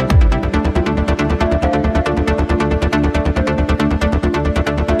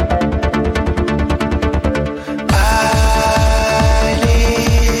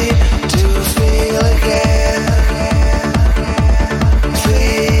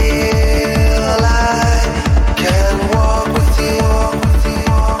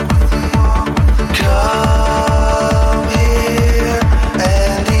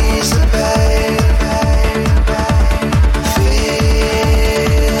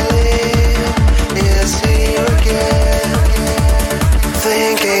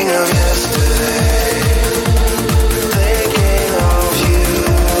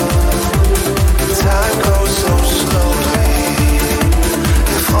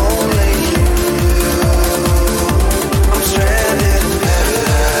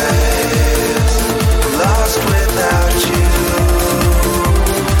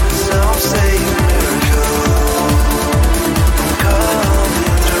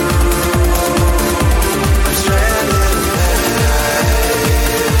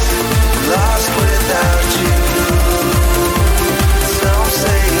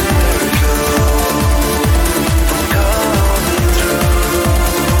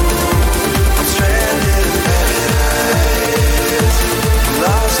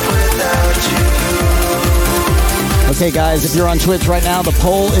 Okay, guys, if you're on Twitch right now, the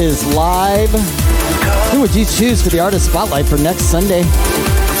poll is live. Who would you choose for the artist spotlight for next Sunday?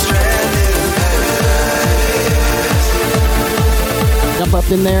 Jump up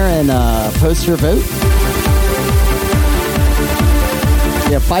in there and post your vote.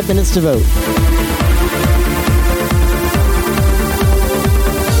 You have 5 minutes to vote.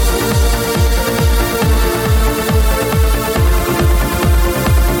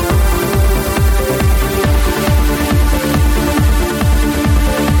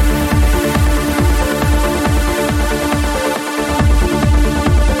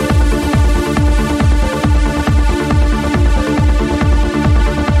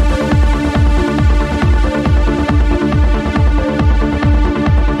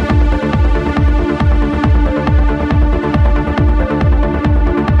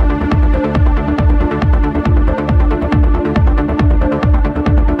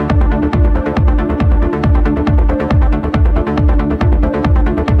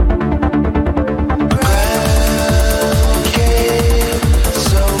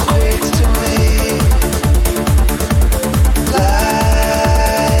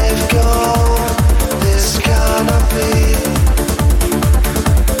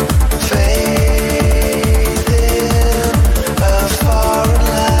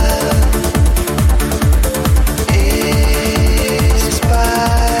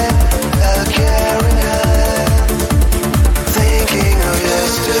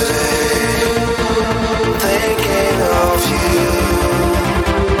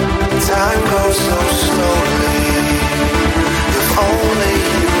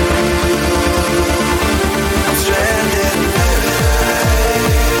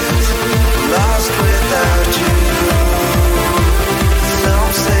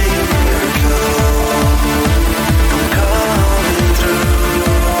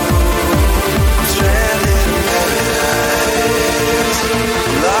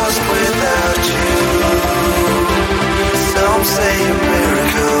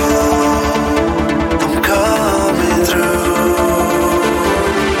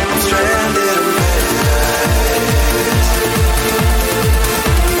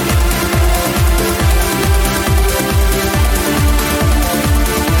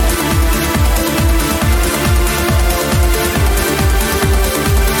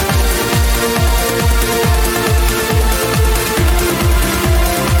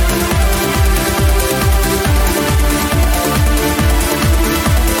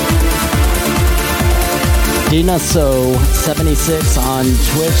 Dina So 76 on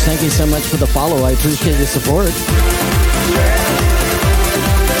Twitch. Thank you so much for the follow. I appreciate your support.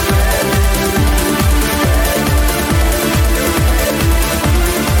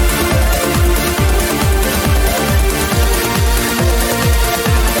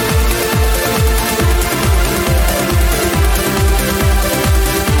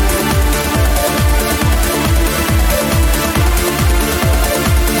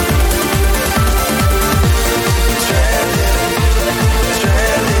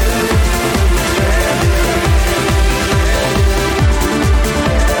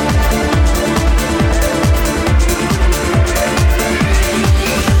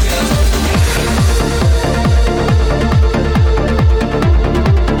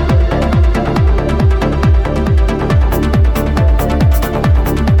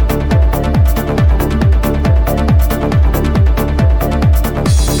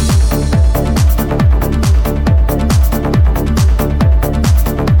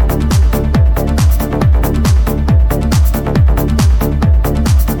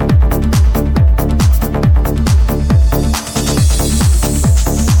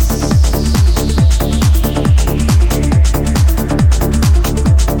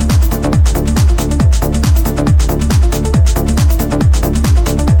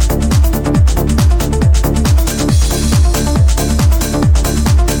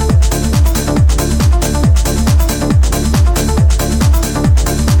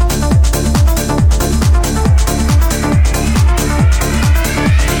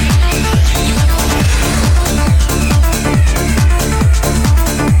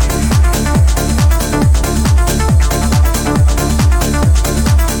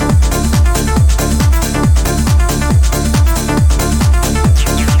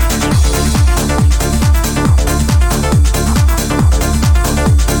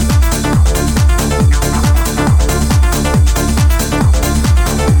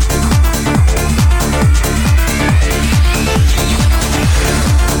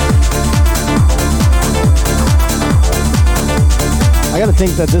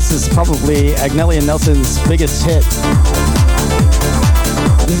 think that this is probably Agnelli and Nelson's biggest hit.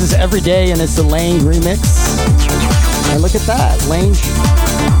 This is Every Day, and it's the Lange remix. And look at that, Lange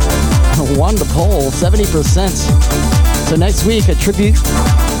won the poll, 70%. So next week, a tribute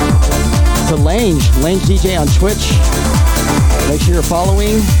to Lange DJ on Twitch. Make sure you're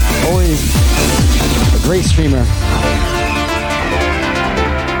following. Always a great streamer.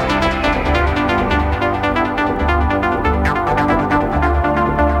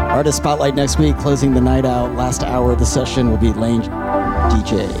 Artist Spotlight next week, closing the night out. Last hour of the session will be Lange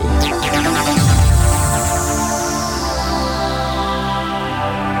DJ.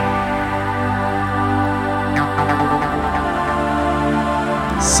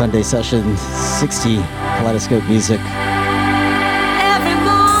 Sunday session, 60 Kaleidoscope music. Every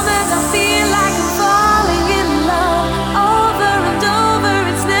moment I feel like I'm falling in love. Over and over,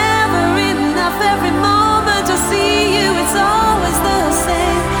 it's never enough. Every moment I see you, it's always the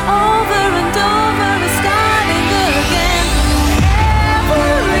same. Over and over, it's starting again.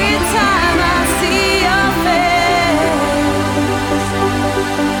 Every time I see your face,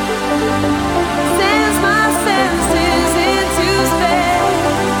 sends my senses into space.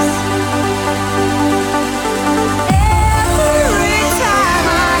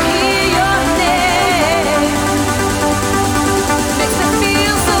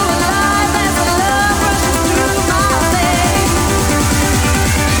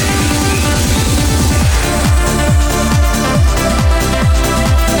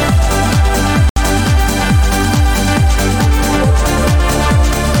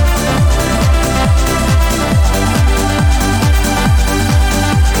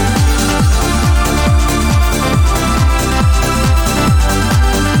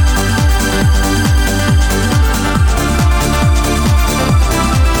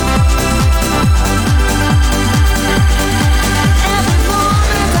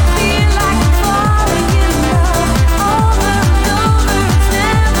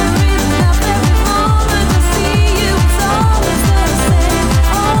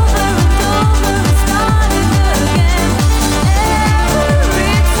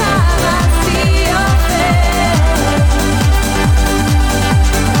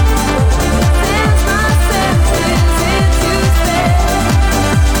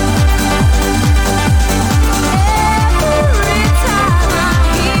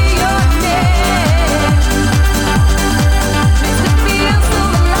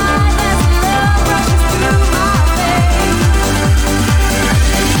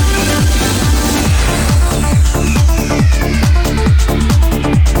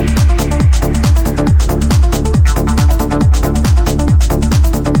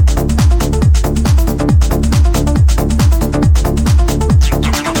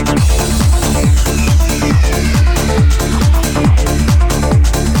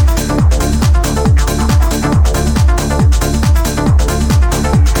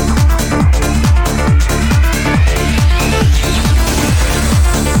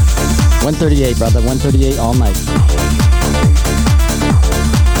 .138, brother. 138 all night.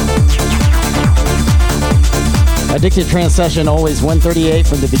 Addicted Trance session, always 138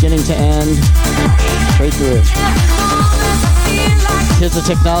 from the beginning to end. Straight through. Here's the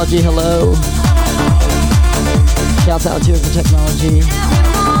Technology, hello. Shouts out to the Technology.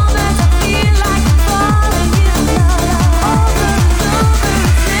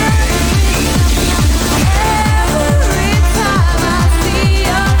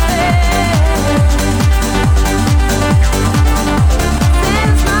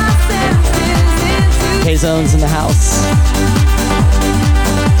 K-Zone's in the house.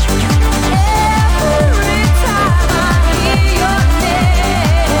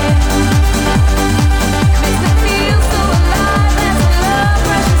 Makes me feel so alive as love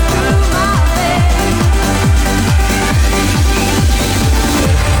rushes through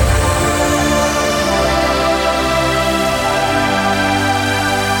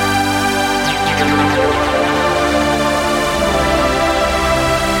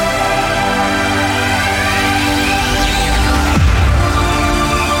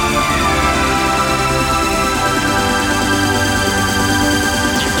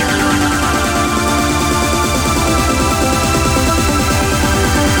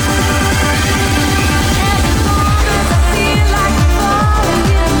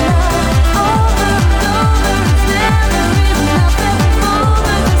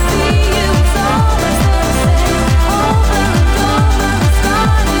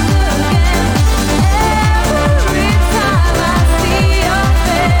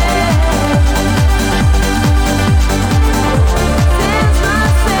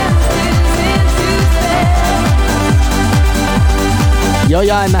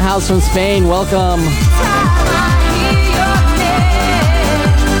Joya in the house from Spain, welcome.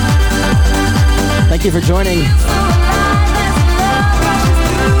 Thank you for joining.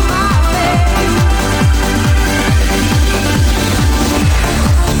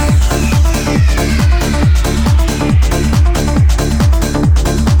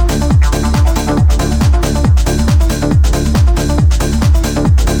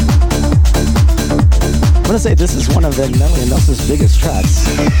 I'm gonna say this is one of Nelly and Nelson's biggest tracks,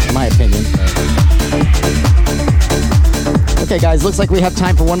 in my opinion. Okay guys, looks like we have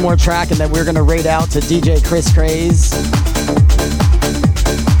time for one more track and then we're gonna raid out to DJ Chris Craze.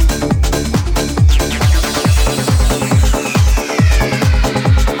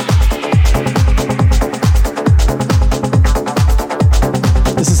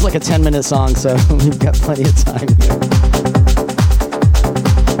 This is like a 10-minute song, so we've got plenty of time here.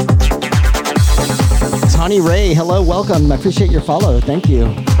 Tony Ray, hello, welcome. I appreciate your follow. Thank you.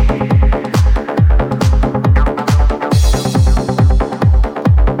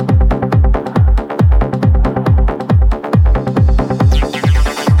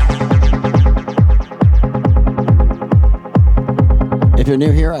 If you're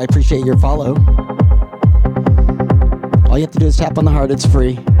new here, I appreciate your follow. All you have to do is tap on the heart. It's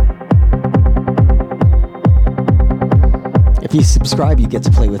free. If you subscribe, you get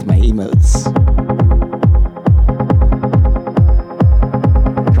to play with my emotes.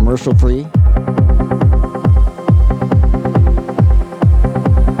 Commercial free.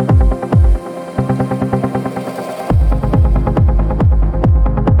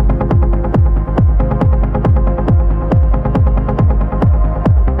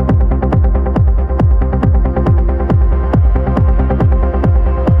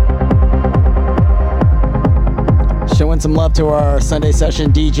 Some love to our Sunday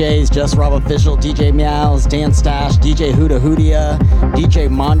session DJs, Just Rob Official, DJ Meows, Dan Stash, DJ Huda Hoodia, DJ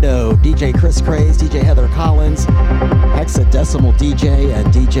Mondo, DJ Chris Craze, DJ Heather Collins, Hexadecimal DJ,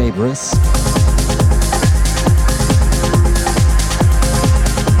 and DJ Briss.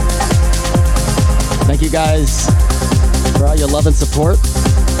 Thank you guys for all your love and support.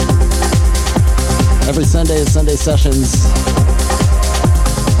 Every Sunday is Sunday Sessions.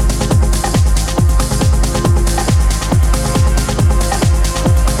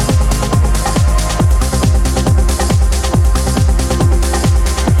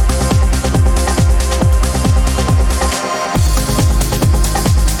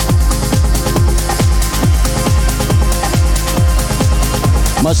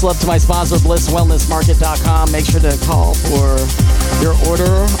 Much love to my sponsor, BlissWellnessMarket.com. Make sure to call for your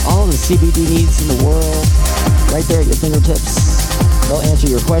order. All the CBD needs in the world, right there at your fingertips. They'll answer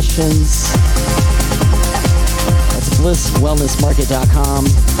your questions. That's BlissWellnessMarket.com.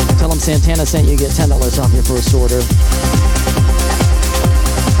 Tell them Santana sent you, get $10 off your first order.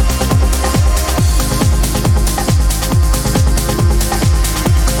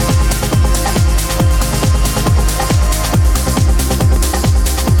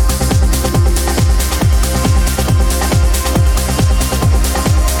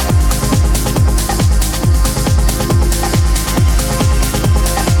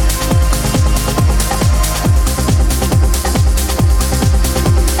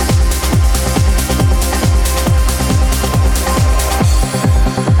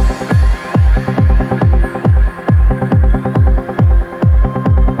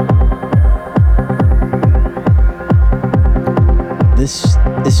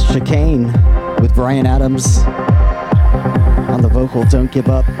 Chicane with Bryan Adams on the vocal Don't Give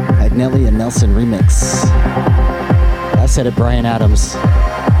Up, Agnelli and Nelson remix. I said it, Bryan Adams.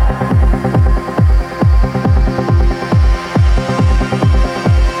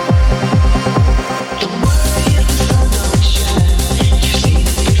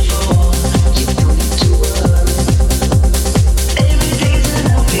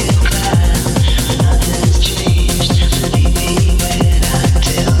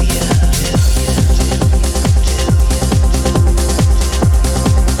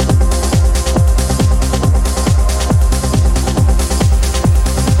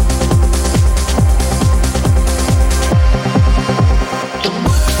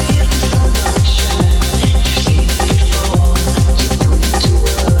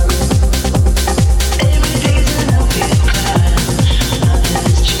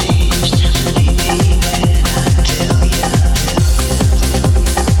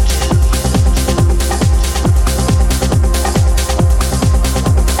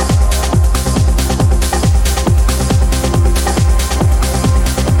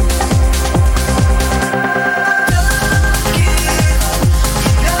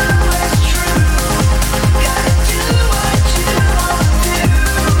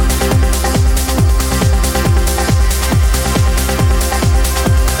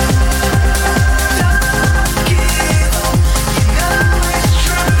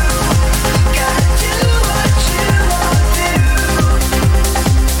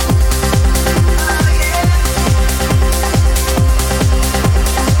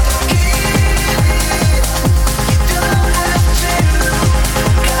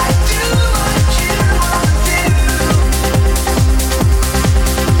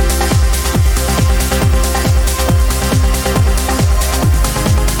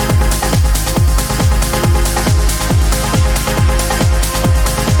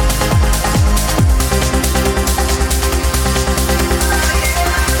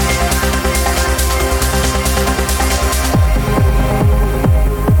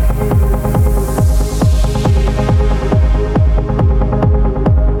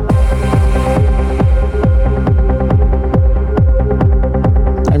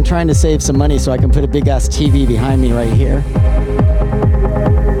 trying to save some money so I can put a big ass TV behind me right here.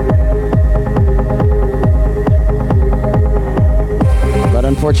 But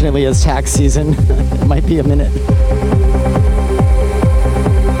unfortunately, it's tax season. It might be a minute.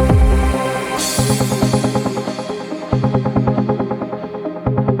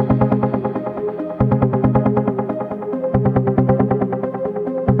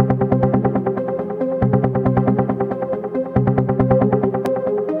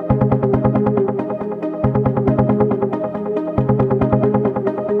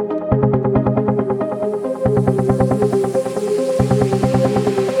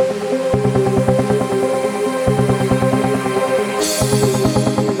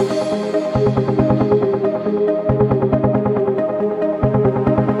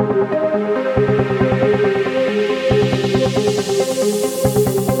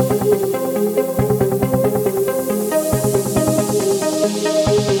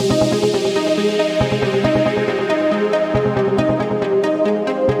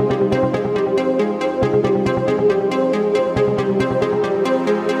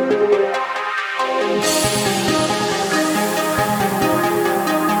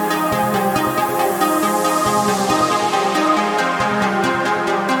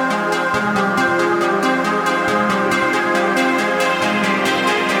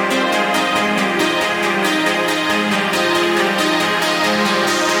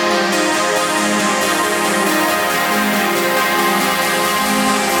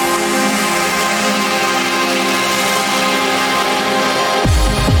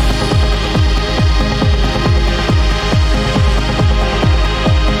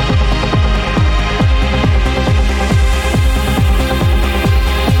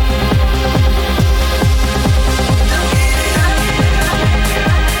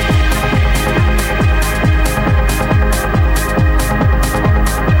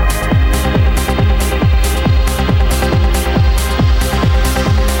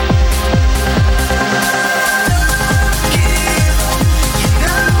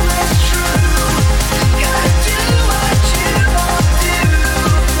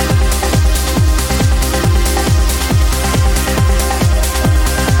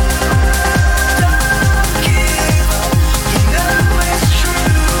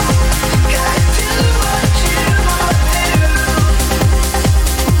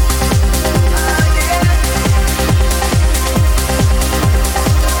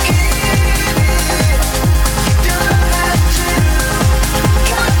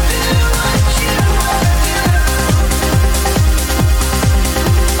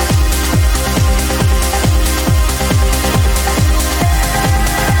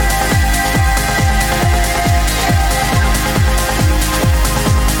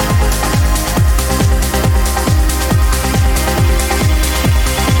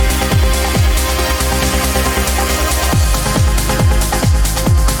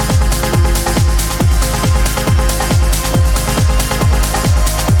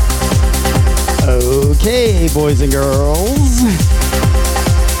 Okay, boys and girls.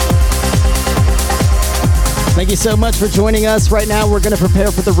 Thank you so much for joining us. Right now, we're going to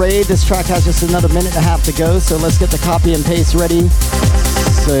prepare for the raid. This track has just another minute and a half to go, so let's get the copy and paste ready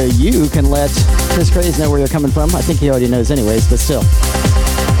so you can let Chris Craze know where you're coming from. I think he already knows anyways, but still.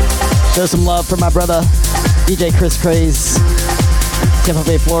 Show some love for my brother, DJ Chris Craze, Tampa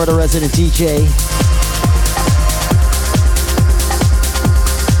Bay, Florida resident DJ.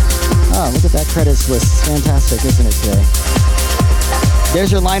 Oh, look at that credits list. It's fantastic, isn't it, today?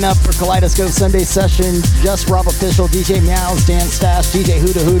 There's your lineup for Kaleidoscope Sunday Session. Just Rob Official, DJ Meows, Dan Stash, DJ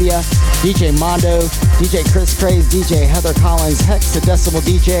Huda Hoodia, DJ Mondo, DJ Chris Craze, DJ Heather Collins, Hexadecimal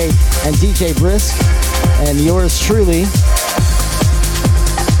DJ, and DJ Brisk. And yours truly.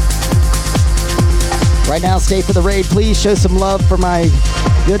 Right now, stay for the raid. Please show some love for my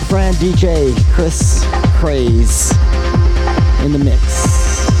good friend DJ Chris Craze in the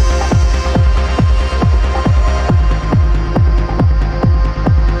mix.